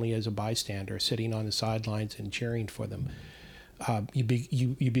it was only as a bystander, sitting on the sidelines and cheering for them.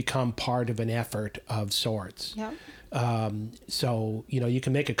 You become part of an effort of sorts. Yeah. So you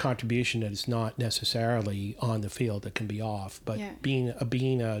can make a contribution that is not necessarily on the field, that can be off, but being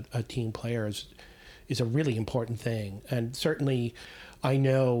a team player is a really important thing. And certainly, I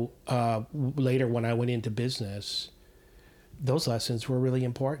know later when I went into business, those lessons were really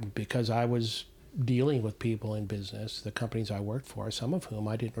important because I was dealing with people in business, the companies I worked for, some of whom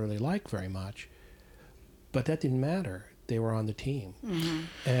I didn't really like very much, but that didn't matter. They were on the team.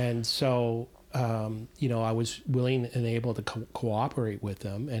 And so, I was willing and able to cooperate with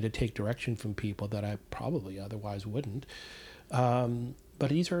them and to take direction from people that I probably otherwise wouldn't. But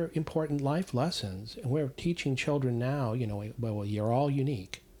these are important life lessons. And we're teaching children now, well, you're all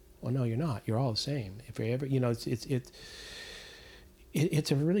unique. Well, no, you're not. You're all the same. If you ever,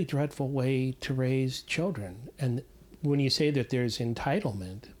 it's a really dreadful way to raise children. And when you say that there's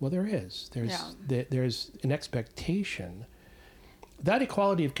entitlement, well, there is. There's an expectation. That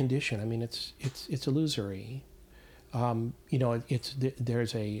equality of condition, I mean, it's illusory.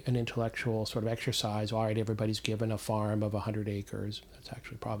 There's an intellectual sort of exercise. All right, everybody's given a farm of 100 acres. That's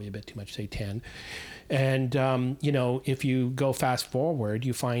actually probably a bit too much, say 10. And, if you go fast forward,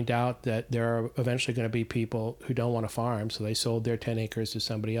 you find out that there are eventually going to be people who don't want to farm, so they sold their 10 acres to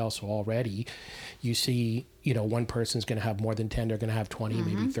somebody else. So already you see, one person's going to have more than 10, they're going to have 20,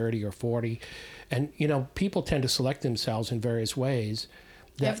 maybe 30 or 40. And, people tend to select themselves in various ways.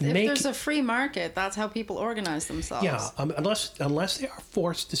 If there's a free market, that's how people organize themselves. Yeah, unless they are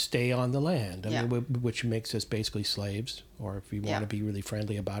forced to stay on the land, which makes us basically slaves, or if you want to be really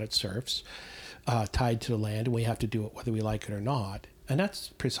friendly about it, serfs, tied to the land, and we have to do it whether we like it or not. And that's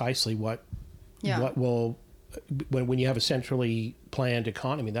precisely what will, when you have a centrally planned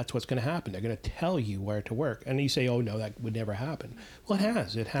economy, that's what's going to happen. They're going to tell you where to work, and you say, "Oh no, that would never happen." Well, it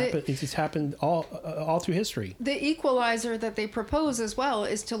has. It happened. It's happened all through history. The equalizer that they propose as well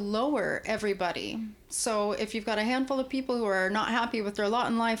is to lower everybody. So if you've got a handful of people who are not happy with their lot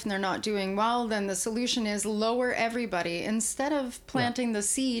in life and they're not doing well, then the solution is lower everybody instead of planting the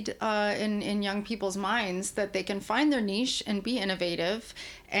seed in young people's minds that they can find their niche and be innovative.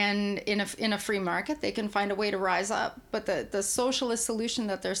 And in a free market, they can find a way to rise up. But the socialist solution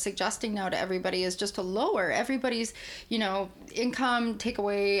that they're suggesting now to everybody is just to lower everybody's, income, take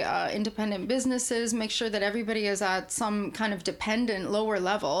away independent businesses, make sure that everybody is at some kind of dependent lower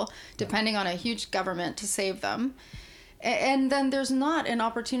level, depending on a huge government to save them. And then there's not an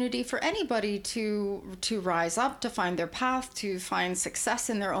opportunity for anybody to rise up, to find their path, to find success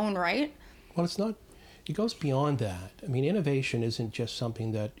in their own right. Well, it's not. It goes beyond that. I mean, innovation isn't just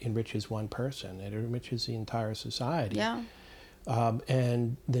something that enriches one person. It enriches the entire society. Yeah.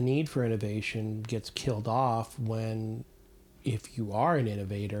 And the need for innovation gets killed off when, if you are an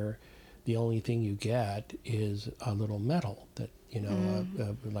innovator, the only thing you get is a little medal that,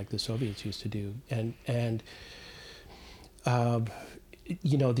 like the Soviets used to do. And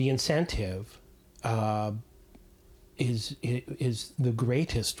the incentive is the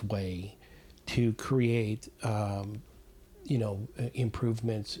greatest way to create,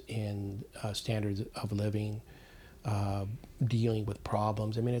 improvements in standards of living, dealing with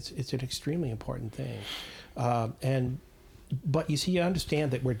problems. I mean, it's an extremely important thing. But you see, you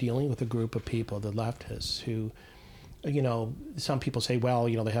understand that we're dealing with a group of people, the leftists, who, some people say, well,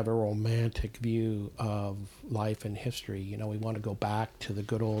 they have a romantic view of life and history. We want to go back to the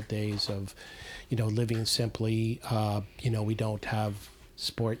good old days of, living simply. We don't have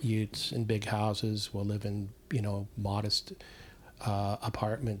sport utes in big houses. We'll live in, modest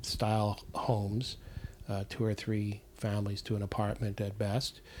apartment-style homes, 2 or 3 families to an apartment at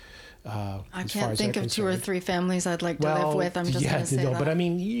best. I can't think of 2 or 3 families I'd like to live with. I'm just going to say that. But I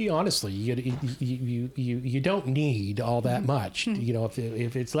mean, honestly, you don't need all that much. You know,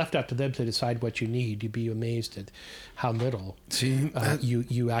 if it's left up to them to decide what you need, you'd be amazed at how little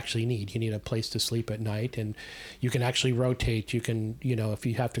you actually need. You need a place to sleep at night, and you can actually rotate. You can, you know, if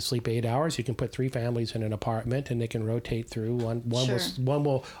you have to sleep 8 hours, you can put 3 families in an apartment, and they can rotate through. One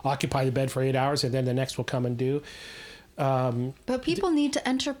will occupy the bed for 8 hours, and then the next will come and do. But people need to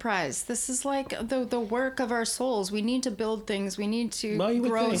enterprise. This is like the work of our souls. We need to build things. We need to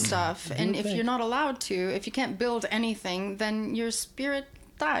grow stuff. And if you're not allowed to, if you can't build anything, then your spirit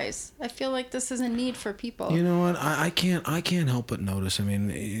dies. I feel like this is a need for people. You know what? I can't help but notice. I mean,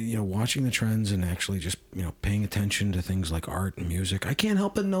 you know, watching the trends and actually just, you know, paying attention to things like art and music, I can't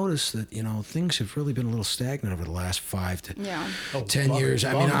help but notice that, you know, things have really been a little stagnant over the last 5 to 10 years.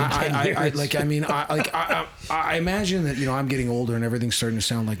 I mean, I imagine that, you know, I'm getting older and everything's starting to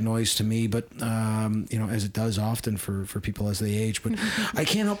sound like noise to me, but you know, as it does often for people as they age. But I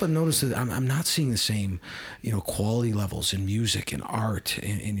can't help but notice that I'm not seeing the same, you know, quality levels in music and art.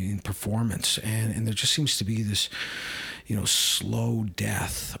 In performance, and there just seems to be this, you know, slow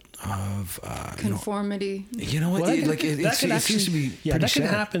death of conformity. You know what? It seems to be that sad. can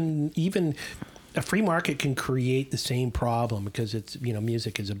happen. Even a free market can create the same problem because it's, you know,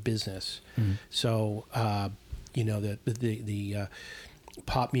 music is a business. So you know, the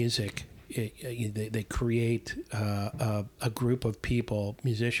pop music. They create a group of people,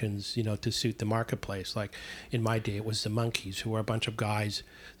 musicians, you know, to suit the marketplace. Like in my day, it was the Monkees, who were a bunch of guys,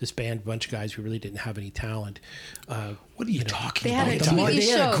 a bunch of guys who really didn't have any talent. What are you talking about? They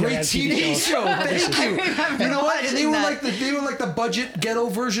had a great TV show. Thank you. You know what? And they were like the budget ghetto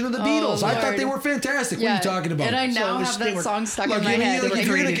version of the Beatles. I thought they were fantastic. What are you talking about? And I now have that song stuck in my head. If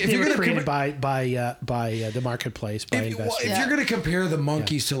you're going to created by the marketplace, by investors. If you're going to compare the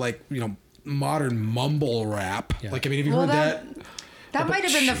Monkees to, like, you know, modern mumble rap, like, I mean, have you heard that? That might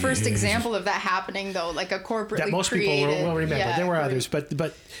have been the first example of that happening, though, like a corporately that most created, people will remember. There were others, but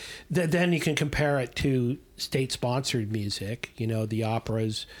then you can compare it to state-sponsored music. You know, the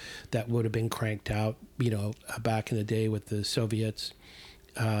operas that would have been cranked out, you know, back in the day with the Soviets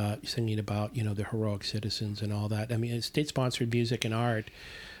singing about, you know, the heroic citizens and all that. I mean, state-sponsored music and art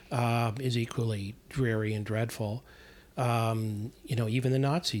is equally dreary and dreadful. You know, even the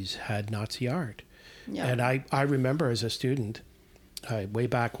Nazis had Nazi art. Yeah. And I remember as a student, way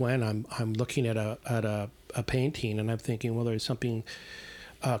back when, I'm looking at a painting and I'm thinking, well, there's something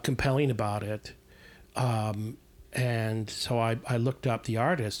compelling about it. And so I looked up the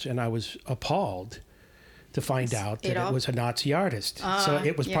artist and I was appalled to find out that it was a Nazi artist. So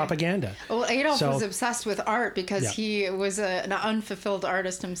it was propaganda. Well, Adolf was obsessed with art because he was an unfulfilled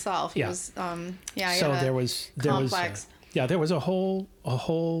artist himself. He was, so there was a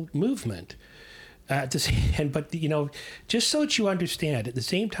whole movement. But you know, just so that you understand, at the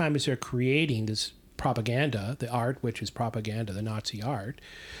same time as they're creating this propaganda, the art, which is propaganda, the Nazi art,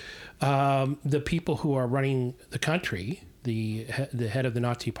 the people who are running the country, the head of the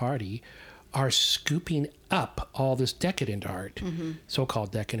Nazi party, are scooping up all this decadent art,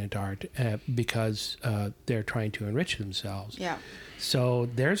 so-called decadent art, because they're trying to enrich themselves. Yeah. So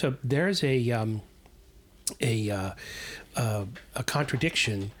there's a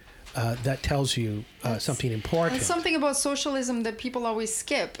contradiction that tells you something important. And something about socialism that people always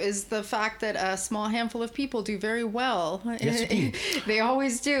skip is the fact that a small handful of people do very well. Yes, indeed. They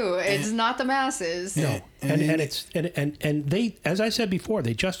always do. It's not the masses. No, and they, as I said before,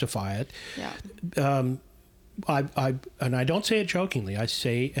 they justify it. Yeah. I don't say it jokingly. I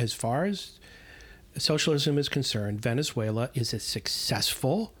say, as far as socialism is concerned, Venezuela is a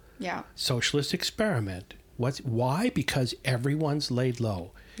successful socialist experiment. Why? Because everyone's laid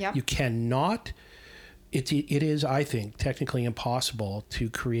low. Yep. You cannot. It is, I think, technically impossible to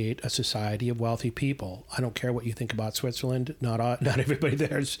create a society of wealthy people. I don't care what you think about Switzerland. Not everybody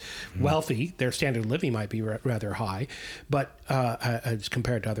there is wealthy. Their standard of living might be rather high, but as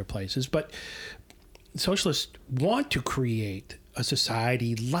compared to other places. But socialists want to create a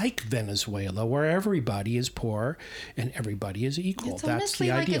society like Venezuela, where everybody is poor and everybody is equal. That's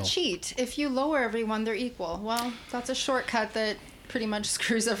the ideal. Like a cheat. If you lower everyone, they're equal. Well, that's a shortcut that pretty much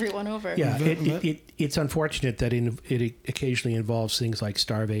screws everyone over. Yeah, it's unfortunate that it occasionally involves things like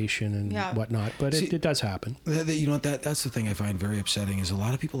starvation and whatnot, but it does happen. You know what? That's the thing I find very upsetting is a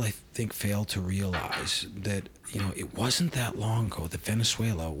lot of people, I think, fail to realize that, you know, it wasn't that long ago that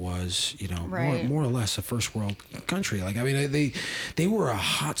Venezuela was, you know, more or less a first world country. Like, I mean, they were a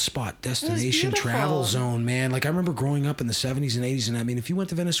hotspot destination travel zone, man. Like, I remember growing up in the 70s and 80s, and I mean, if you went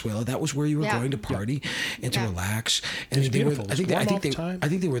to Venezuela, that was where you were going to party and to relax. And it was beautiful. I think I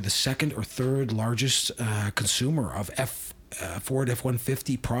think they were the second or third largest consumer of Ford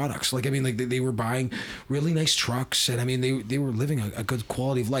F-150 products. Like, I mean, like they were buying really nice trucks, and I mean, they were living a good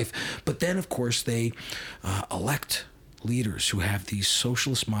quality of life. But then, of course, they elect leaders who have these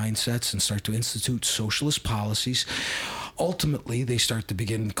socialist mindsets and start to institute socialist policies. Ultimately, they start to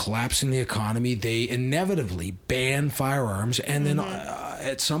begin collapsing the economy. They inevitably ban firearms, and then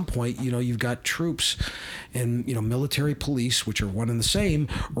at some point, you've got troops and military police, which are one and the same,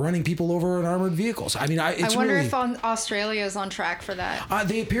 running people over in armored vehicles. I mean, I wonder if Australia is on track for that.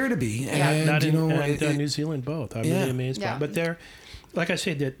 They appear to be, and New Zealand both. I'm really amazed by it. But they're, like I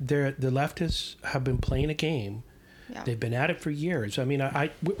said, the leftists have been playing a game. Yeah. They've been at it for years. I mean,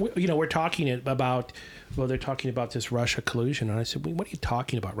 we're talking about, they're talking about this Russia collusion, and I said, what are you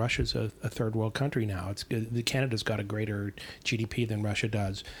talking about? Russia's a third world country now. Canada's got a greater GDP than Russia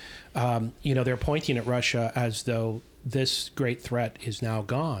does. They're pointing at Russia as though this great threat is now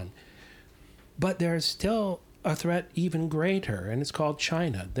gone, but there's still a threat even greater, and it's called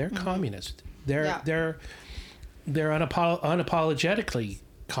China. They're communist. They're unapologetically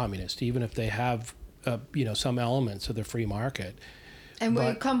communist, even if they have some elements of the free market. And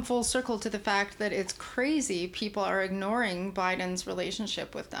we come full circle to the fact that it's crazy people are ignoring Biden's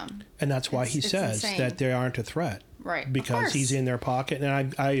relationship with them. And that's why he says insane. That they aren't a threat. Right. Because he's in their pocket.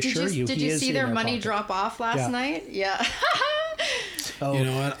 And I assure you, did he you is see their money pocket. drop off last night? Yeah.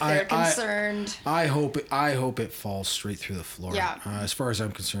 They're concerned. I hope it falls straight through the floor. Yeah. As far as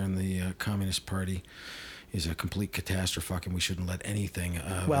I'm concerned, the Communist Party is a complete catastrophe, and we shouldn't let anything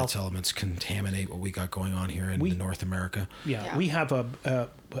of its elements contaminate what we got going on here in North America. Yeah, we have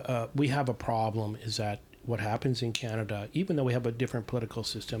a problem. Is that what happens in Canada? Even though we have a different political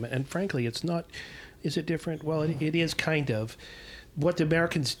system, and frankly, it's not. Is it different? Well, it is kind of. What the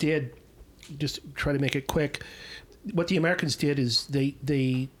Americans did, just try to make it quick. What the Americans did is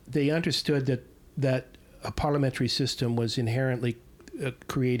they understood that a parliamentary system was inherently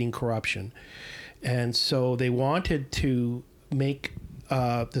creating corruption. And so they wanted to make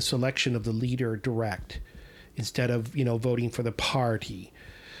the selection of the leader direct instead of, voting for the party.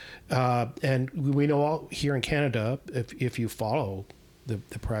 And we know all here in Canada, if you follow the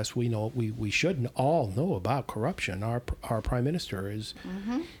press, we know we should all know about corruption. Our Prime Minister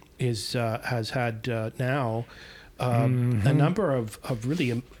has had now a number of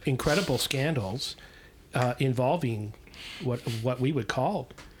really incredible scandals involving what we would call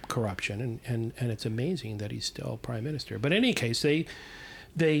corruption, and it's amazing that he's still Prime Minister. But in any case, they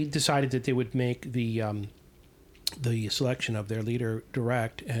decided that they would make the selection of their leader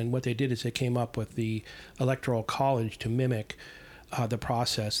direct, and what they did is they came up with the Electoral College to mimic the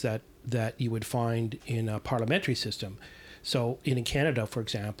process that you would find in a parliamentary system. So in Canada, for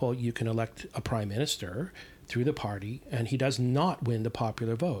example, you can elect a Prime Minister through the party, and he does not win the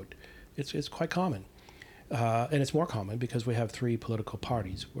popular vote. It's quite common. And it's more common because we have 3 political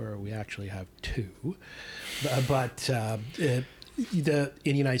parties, where we actually have 2. But in the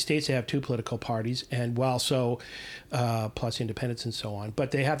United States, they have 2 political parties, and plus independents and so on.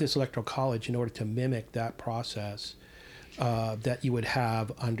 But they have this electoral college in order to mimic that process that you would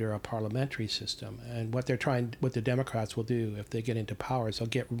have under a parliamentary system. And what the Democrats will do if they get into power is they'll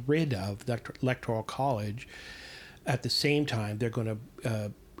get rid of the electoral college. At the same time, they're going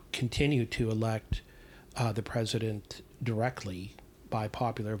to continue to elect the president directly by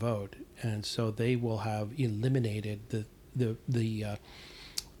popular vote, and so they will have eliminated the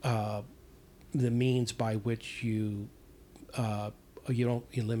means by which you don't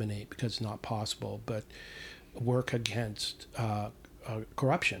eliminate, because it's not possible, but work against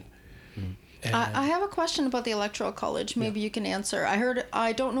corruption. I have a question about the Electoral College. Maybe you can answer.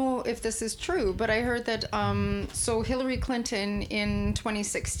 I don't know if this is true, but I heard that so Hillary Clinton in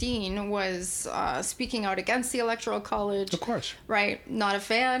 2016 was speaking out against the Electoral College. Of course. Right. Not a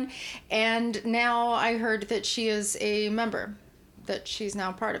fan. And now I heard that she is a member, that she's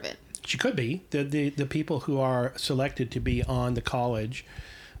now part of it. She could be. The people who are selected to be on the college,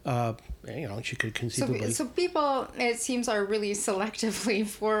 she could conceivably. So people, it seems, are really selectively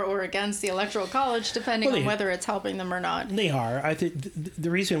for or against the Electoral College, depending on whether it's helping them or not. They are. I think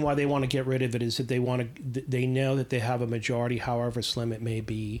the reason why they want to get rid of it is that they know that they have a majority, however slim it may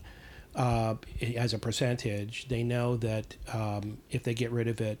be, as a percentage. They know that if they get rid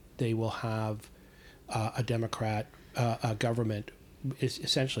of it, they will have a Democrat government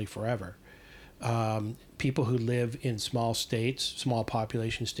essentially forever. People who live in small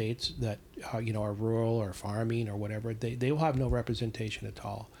population states that are rural or farming or whatever, they will have no representation at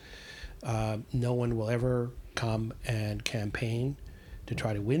all. No one will ever come and campaign to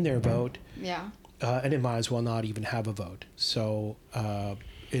try to win their vote. Yeah. and it might as well not even have a vote. So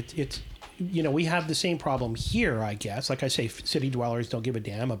it's we have the same problem here, I guess. Like I say, city dwellers don't give a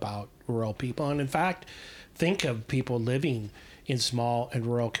damn about rural people, and in fact, think of people living in small and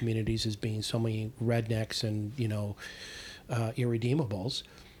rural communities as being so many rednecks and irredeemables,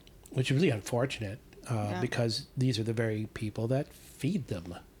 which is really unfortunate because these are the very people that feed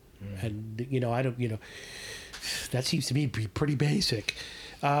them. And that seems to me to be pretty basic.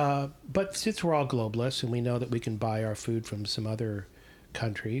 But since we're all globalists and we know that we can buy our food from some other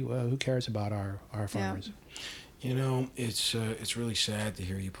country, well, who cares about our farmers? It's really sad to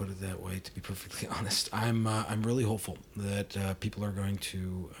hear you put it that way, to be perfectly honest. I'm really hopeful that people are going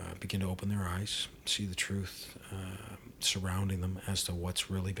to begin to open their eyes, see the truth surrounding them as to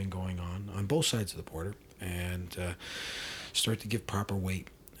what's really been going on both sides of the border, and start to give proper weight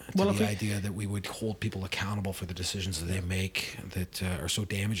to the idea that we would hold people accountable for the decisions that they make that are so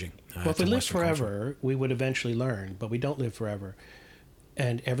damaging. Well, if we lived forever, we would eventually learn, but we don't live forever.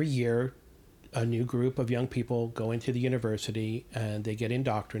 And every year, a new group of young people go into the university and they get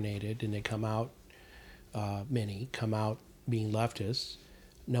indoctrinated, and they come out, many come out being leftists,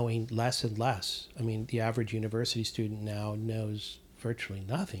 knowing less and less. I mean, the average university student now knows virtually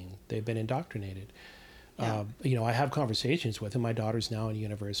nothing. They've been indoctrinated. Yeah. I have conversations with them. My daughter's now in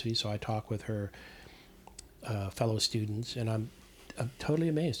university, so I talk with her fellow students, and I'm totally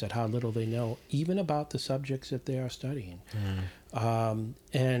amazed at how little they know, even about the subjects that they are studying.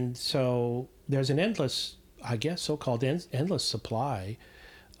 And so there's an endless, I guess, so-called endless supply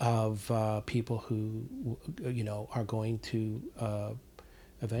of people who, are going to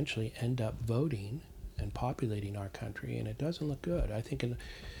eventually end up voting and populating our country, and it doesn't look good. I think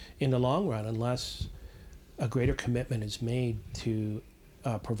in the long run, unless a greater commitment is made to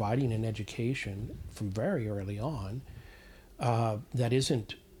providing an education from very early on that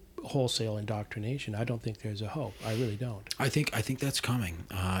isn't wholesale indoctrination, I don't think there's a hope. I really don't. I think that's coming.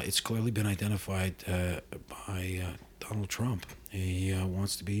 It's clearly been identified by Donald Trump. He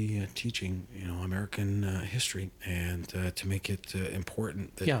wants to be teaching, American history, and to make it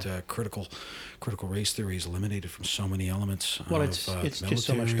important that critical race theory is eliminated from so many elements. Well, it's just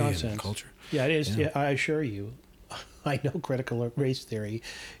so much nonsense. Culture. Yeah, it is. Yeah, I assure you. I know critical race theory.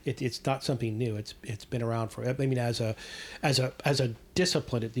 It's not something new. It's been around for. I mean, as a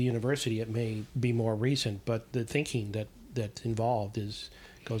discipline at the university, it may be more recent, but the thinking that's involved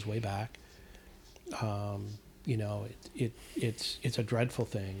goes way back. It's a dreadful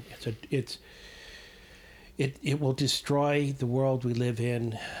thing. It will destroy the world we live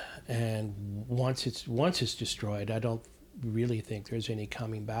in, and once it's destroyed, I don't really think there's any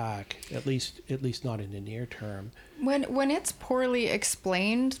coming back, at least not in the near term. When it's poorly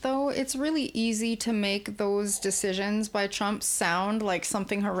explained, though, it's really easy to make those decisions by Trump sound like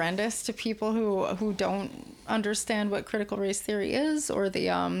something horrendous to people who don't understand what critical race theory is, or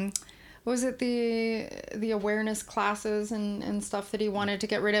the the awareness classes and stuff that he wanted to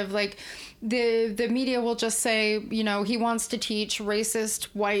get rid of. Like the media will just say, he wants to teach racist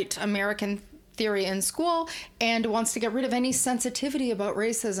white American theory in school and wants to get rid of any sensitivity about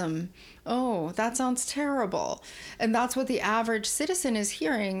racism. Oh, that sounds terrible. And that's what the average citizen is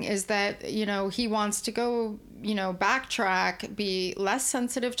hearing, is that, he wants to go, backtrack, be less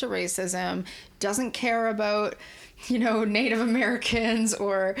sensitive to racism, doesn't care about, Native Americans,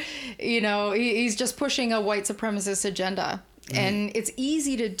 or, he's just pushing a white supremacist agenda. And it's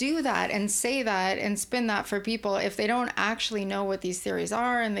easy to do that and say that and spin that for people if they don't actually know what these theories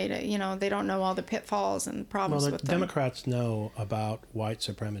are, and they don't know all the pitfalls and problems with them. Well, the Democrats know about white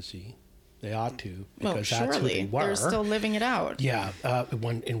supremacy. They ought to, because that's who they were. They're still living it out. Yeah,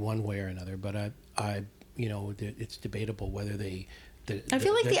 in one way or another. But it's debatable whether they. I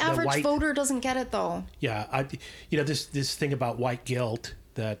feel like the average voter doesn't get it, though. Yeah, this thing about white guilt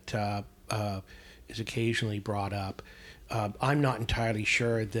that is occasionally brought up. I'm not entirely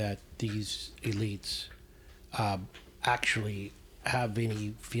sure that these elites actually have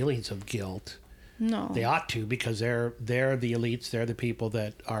any feelings of guilt. No. They ought to, because they're the elites. They're the people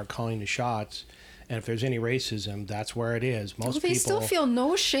that are calling the shots. And if there's any racism, that's where it is. Most people still feel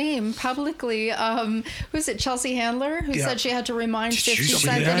no shame publicly. Who's it? Chelsea Handler, who said she had to remind 50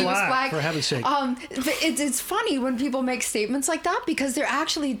 Cent that he was black. For heaven's sake. It's funny when people make statements like that, because they're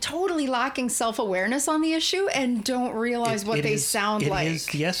actually totally lacking self-awareness on the issue and don't realize what they sound like. It is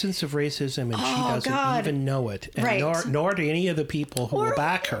the essence of racism, and she doesn't even know it. And right. nor do any of the people who will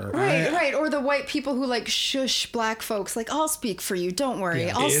back her. Right. Or the white people who shush black folks, like, I'll speak for you. Don't worry.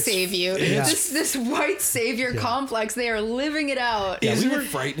 I'll save you. This white savior complex. They are living it out. Isn't it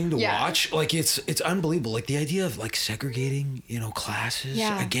frightening to Yeah. watch? Like it's unbelievable. Like the idea of like segregating, classes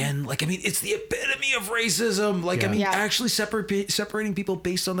again. Like I mean, it's the epitome of racism. Like I mean, actually separating people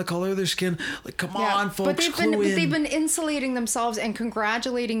based on the color of their skin. Like come on, folks, but they've been insulating themselves and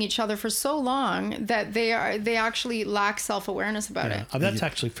congratulating each other for so long that they actually lack self-awareness about it. That's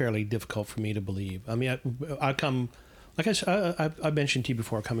actually fairly difficult for me to believe. I mean, I come, like I mentioned to you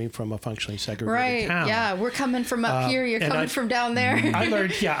before, coming from a functionally segregated town. Yeah, we're coming from up here. You're coming from down there.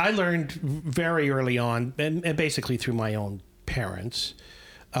 I learned very early on, and basically through my own parents,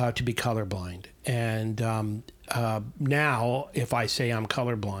 to be colorblind. And now, if I say I'm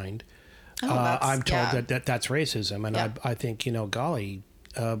colorblind, I'm told that that's racism, and I think golly.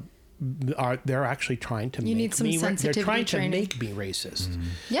 They're actually trying to make me racist.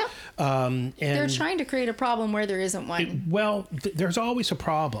 Yeah. And they're trying to create a problem where there isn't one. Well, there's always a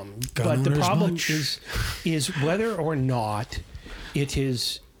problem, but the problem is whether or not it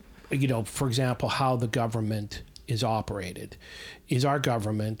is, for example, how the government is operated. Is our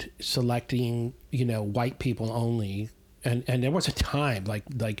government selecting, white people only? And there was a time like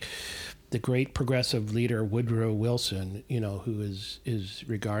the great progressive leader Woodrow Wilson, who is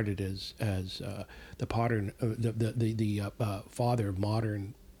regarded as the father of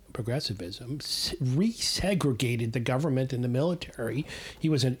modern progressivism, resegregated the government and the military. He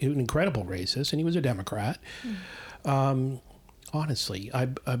was an incredible racist, and he was a Democrat. Honestly, I'm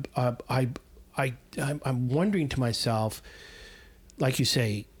wondering to myself, like you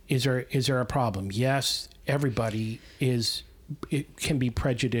say, is there a problem? Yes, everybody is. It can be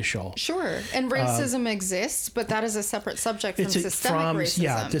prejudicial. Sure. And racism exists, but that is a separate subject from systemic racism.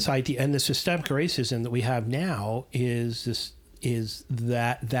 Yeah, this idea. And the systemic racism that we have now is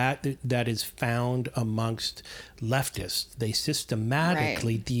that is found amongst leftists. They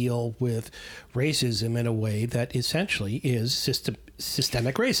systematically deal with racism in a way that essentially is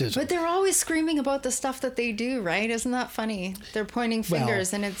systemic racism. But they're always screaming about the stuff that they do, right? Isn't that funny? They're pointing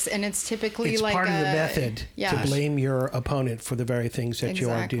fingers, and it's typically it's like part of the method to blame your opponent for the very things that you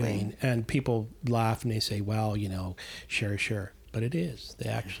are doing. And people laugh and they say, well, sure. But it is.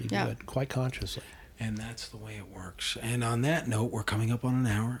 They actually do it quite consciously. And that's the way it works. And on that note, we're coming up on an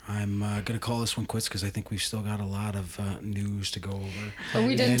hour. I'm going to call this one quits because I think we've still got a lot of news to go over. But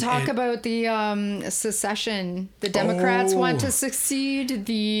we didn't talk about the secession. The Democrats want to secede.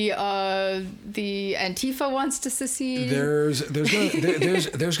 The Antifa wants to secede. There's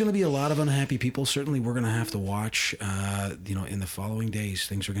going to be a lot of unhappy people. Certainly, we're going to have to watch. In the following days,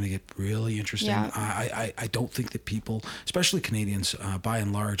 things are going to get really interesting. Yeah. I don't think that people, especially Canadians, by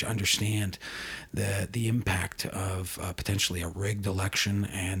and large, understand the impact of potentially a rigged election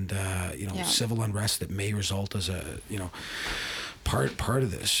and civil unrest that may result as a part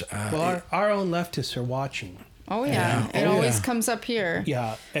of this. Well, our own leftists are watching. Oh yeah, it always comes up here.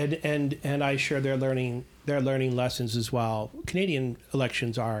 Yeah, and I'm sure they're learning lessons as well. Canadian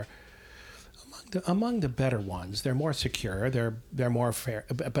elections are among the better ones. They're more secure. They're more fair,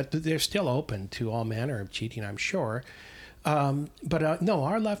 but they're still open to all manner of cheating, I'm sure. But no,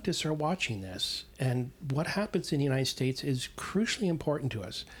 our leftists are watching this, and what happens in the United States is crucially important to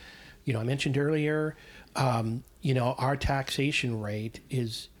us. I mentioned earlier, our taxation rate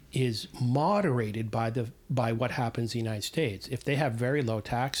is moderated by what happens in the United States. If they have very low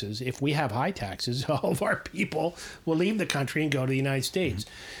taxes, if we have high taxes, all of our people will leave the country and go to the United States.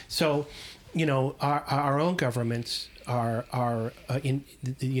 So, our own governments are in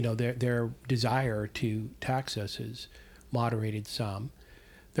their desire to tax us is moderated some.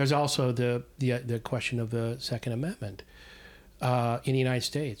 There's also the question of the Second Amendment in the United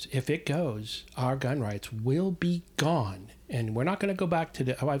States. If it goes, our gun rights will be gone. And we're not going to go back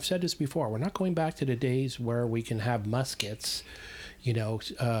to I've said this before, we're not going back to the days where we can have muskets,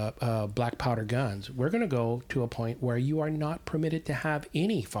 black powder guns. We're going to go to a point where you are not permitted to have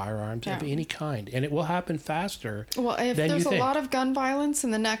any firearms of any kind, and it will happen faster. Well, if there's a lot of gun violence in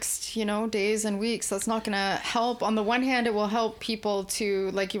the next, days and weeks, that's not going to help. On the one hand, it will help people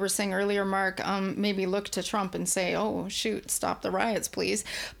to, like you were saying earlier, Mark, maybe look to Trump and say, "Oh, shoot, stop the riots, please."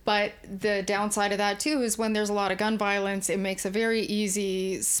 But the downside of that too is when there's a lot of gun violence, it makes a very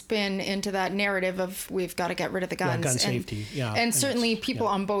easy spin into that narrative of we've got to get rid of the guns. Gun safety, and certainly people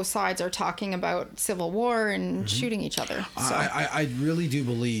on both sides are talking about civil war and shooting each other. So. I really do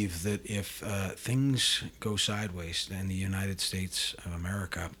believe that if things go sideways in the United States of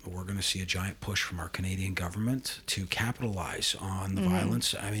America, we're going to see a giant push from our Canadian government to capitalize on the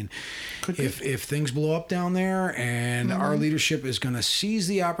violence. I mean, if things blow up down there and our leadership is going to seize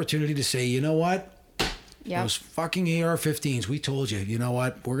the opportunity to say, you know what? Yep. Those fucking AR-15s. We told you, you know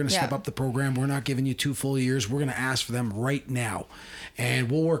what? We're going to step Yeah. up the program. We're not giving you 2 full years. We're going to ask for them right now.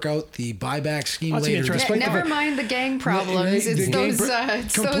 And we'll work out the buyback scheme That's later. interesting. Yeah, never mind the gang problems. the It's gang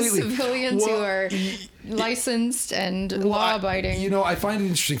those civilians who are licensed and law-abiding. You know, I find it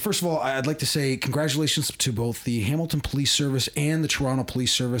interesting. First of all, I'd like to say congratulations to both the Hamilton Police Service and the Toronto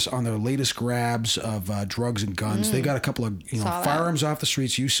Police Service on their latest grabs of drugs and guns. They got a couple of Saw that. firearms off the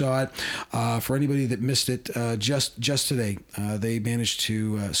streets. You saw it. For anybody that missed it, just today, they managed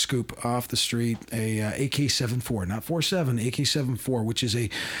to scoop off the street a AK-74, not 47, AK-74, which is a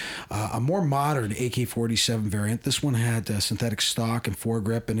more modern AK-47 variant. This one had synthetic stock and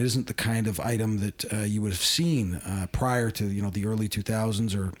foregrip, and it isn't the kind of item that you would have seen prior to the early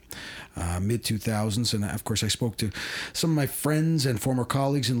 2000s or mid 2000s. And of course, I spoke to some of my friends and former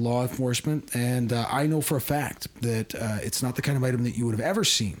colleagues in law enforcement, and I know for a fact that it's not the kind of item that you would have ever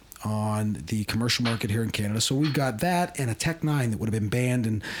seen on the commercial market here in Canada. So we've got that and a Tech 9 that would have been banned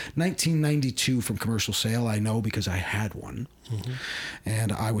in 1992 from commercial sale. I know because I had one. Mm-hmm.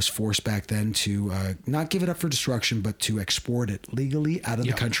 And I was forced back then to not give it up for destruction, but to export it legally out of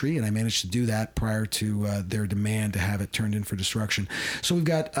the country. And I managed to do that prior to their demand to have it turned in for destruction. So we've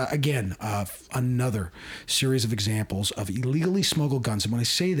got, again, another series of examples of illegally smuggled guns. And when I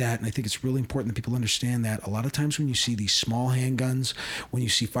say that, and I think it's really important that people understand that, a lot of times when you see these small handguns, when you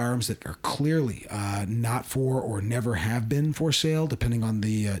see firearms that are clearly not for or never have been for sale, depending on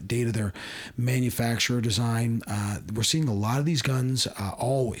the date of their manufacturer design, we're seeing a lot of these guns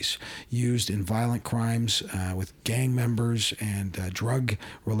always used in violent crimes with gang members and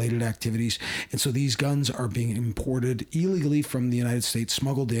drug-related activities. And so these guns are being imported illegally from the United States,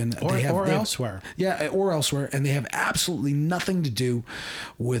 smuggled in. Or elsewhere. Yeah, or elsewhere. And they have absolutely nothing to do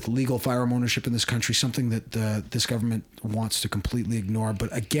with legal firearm ownership in this country, something that this government wants to completely ignore.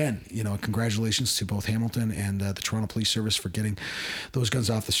 But again, congratulations to both Hamilton and the Toronto Police Service for getting those guns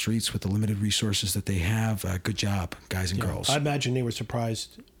off the streets with the limited resources that they have. Good job, guys and girls. I imagine they were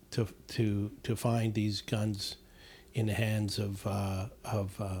surprised to find these guns in the hands of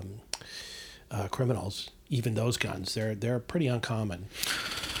criminals. Even those guns, they're pretty uncommon.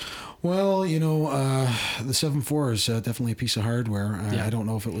 Well, the 7.4 is definitely a piece of hardware. I don't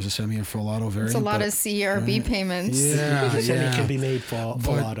know if it was a semi or full auto variant. It's a lot of CRB payments. Yeah, Semi can be made full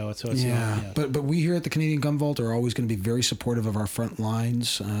auto, so it's not. But we here at the Canadian Gun Vault are always going to be very supportive of our front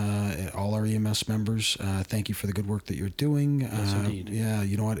lines, all our EMS members. Thank you for the good work that you're doing. Yes, indeed. Yeah,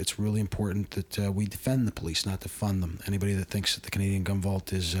 you know what? It's really important that we defend the police, not defund them. Anybody that thinks that the Canadian Gun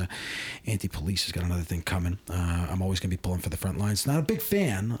Vault is anti-police has got another thing coming. I'm always going to be pulling for the front lines. Not a big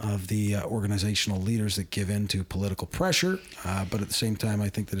fan of the organizational leaders that give in to political pressure, but at the same time, I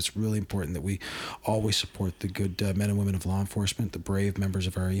think that it's really important that we always support the good men and women of law enforcement, the brave members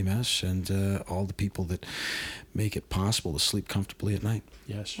of our EMS, and all the people that make it possible to sleep comfortably at night.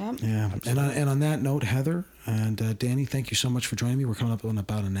 Yes. Yeah. And on that note, Heather and Danny, thank you so much for joining me. We're coming up on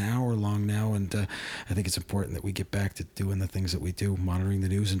about an hour long now, and I think it's important that we get back to doing the things that we do, monitoring the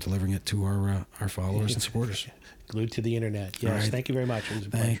news and delivering it to our followers and supporters. Glued to the internet. Yes. Right. Thank you very much. It was a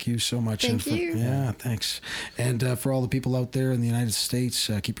pleasure. Thank you so much. Thank you. Yeah, thanks. And for all the people out there in the United States,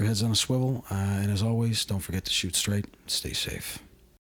 keep your heads on a swivel. And as always, don't forget to shoot straight. Stay safe.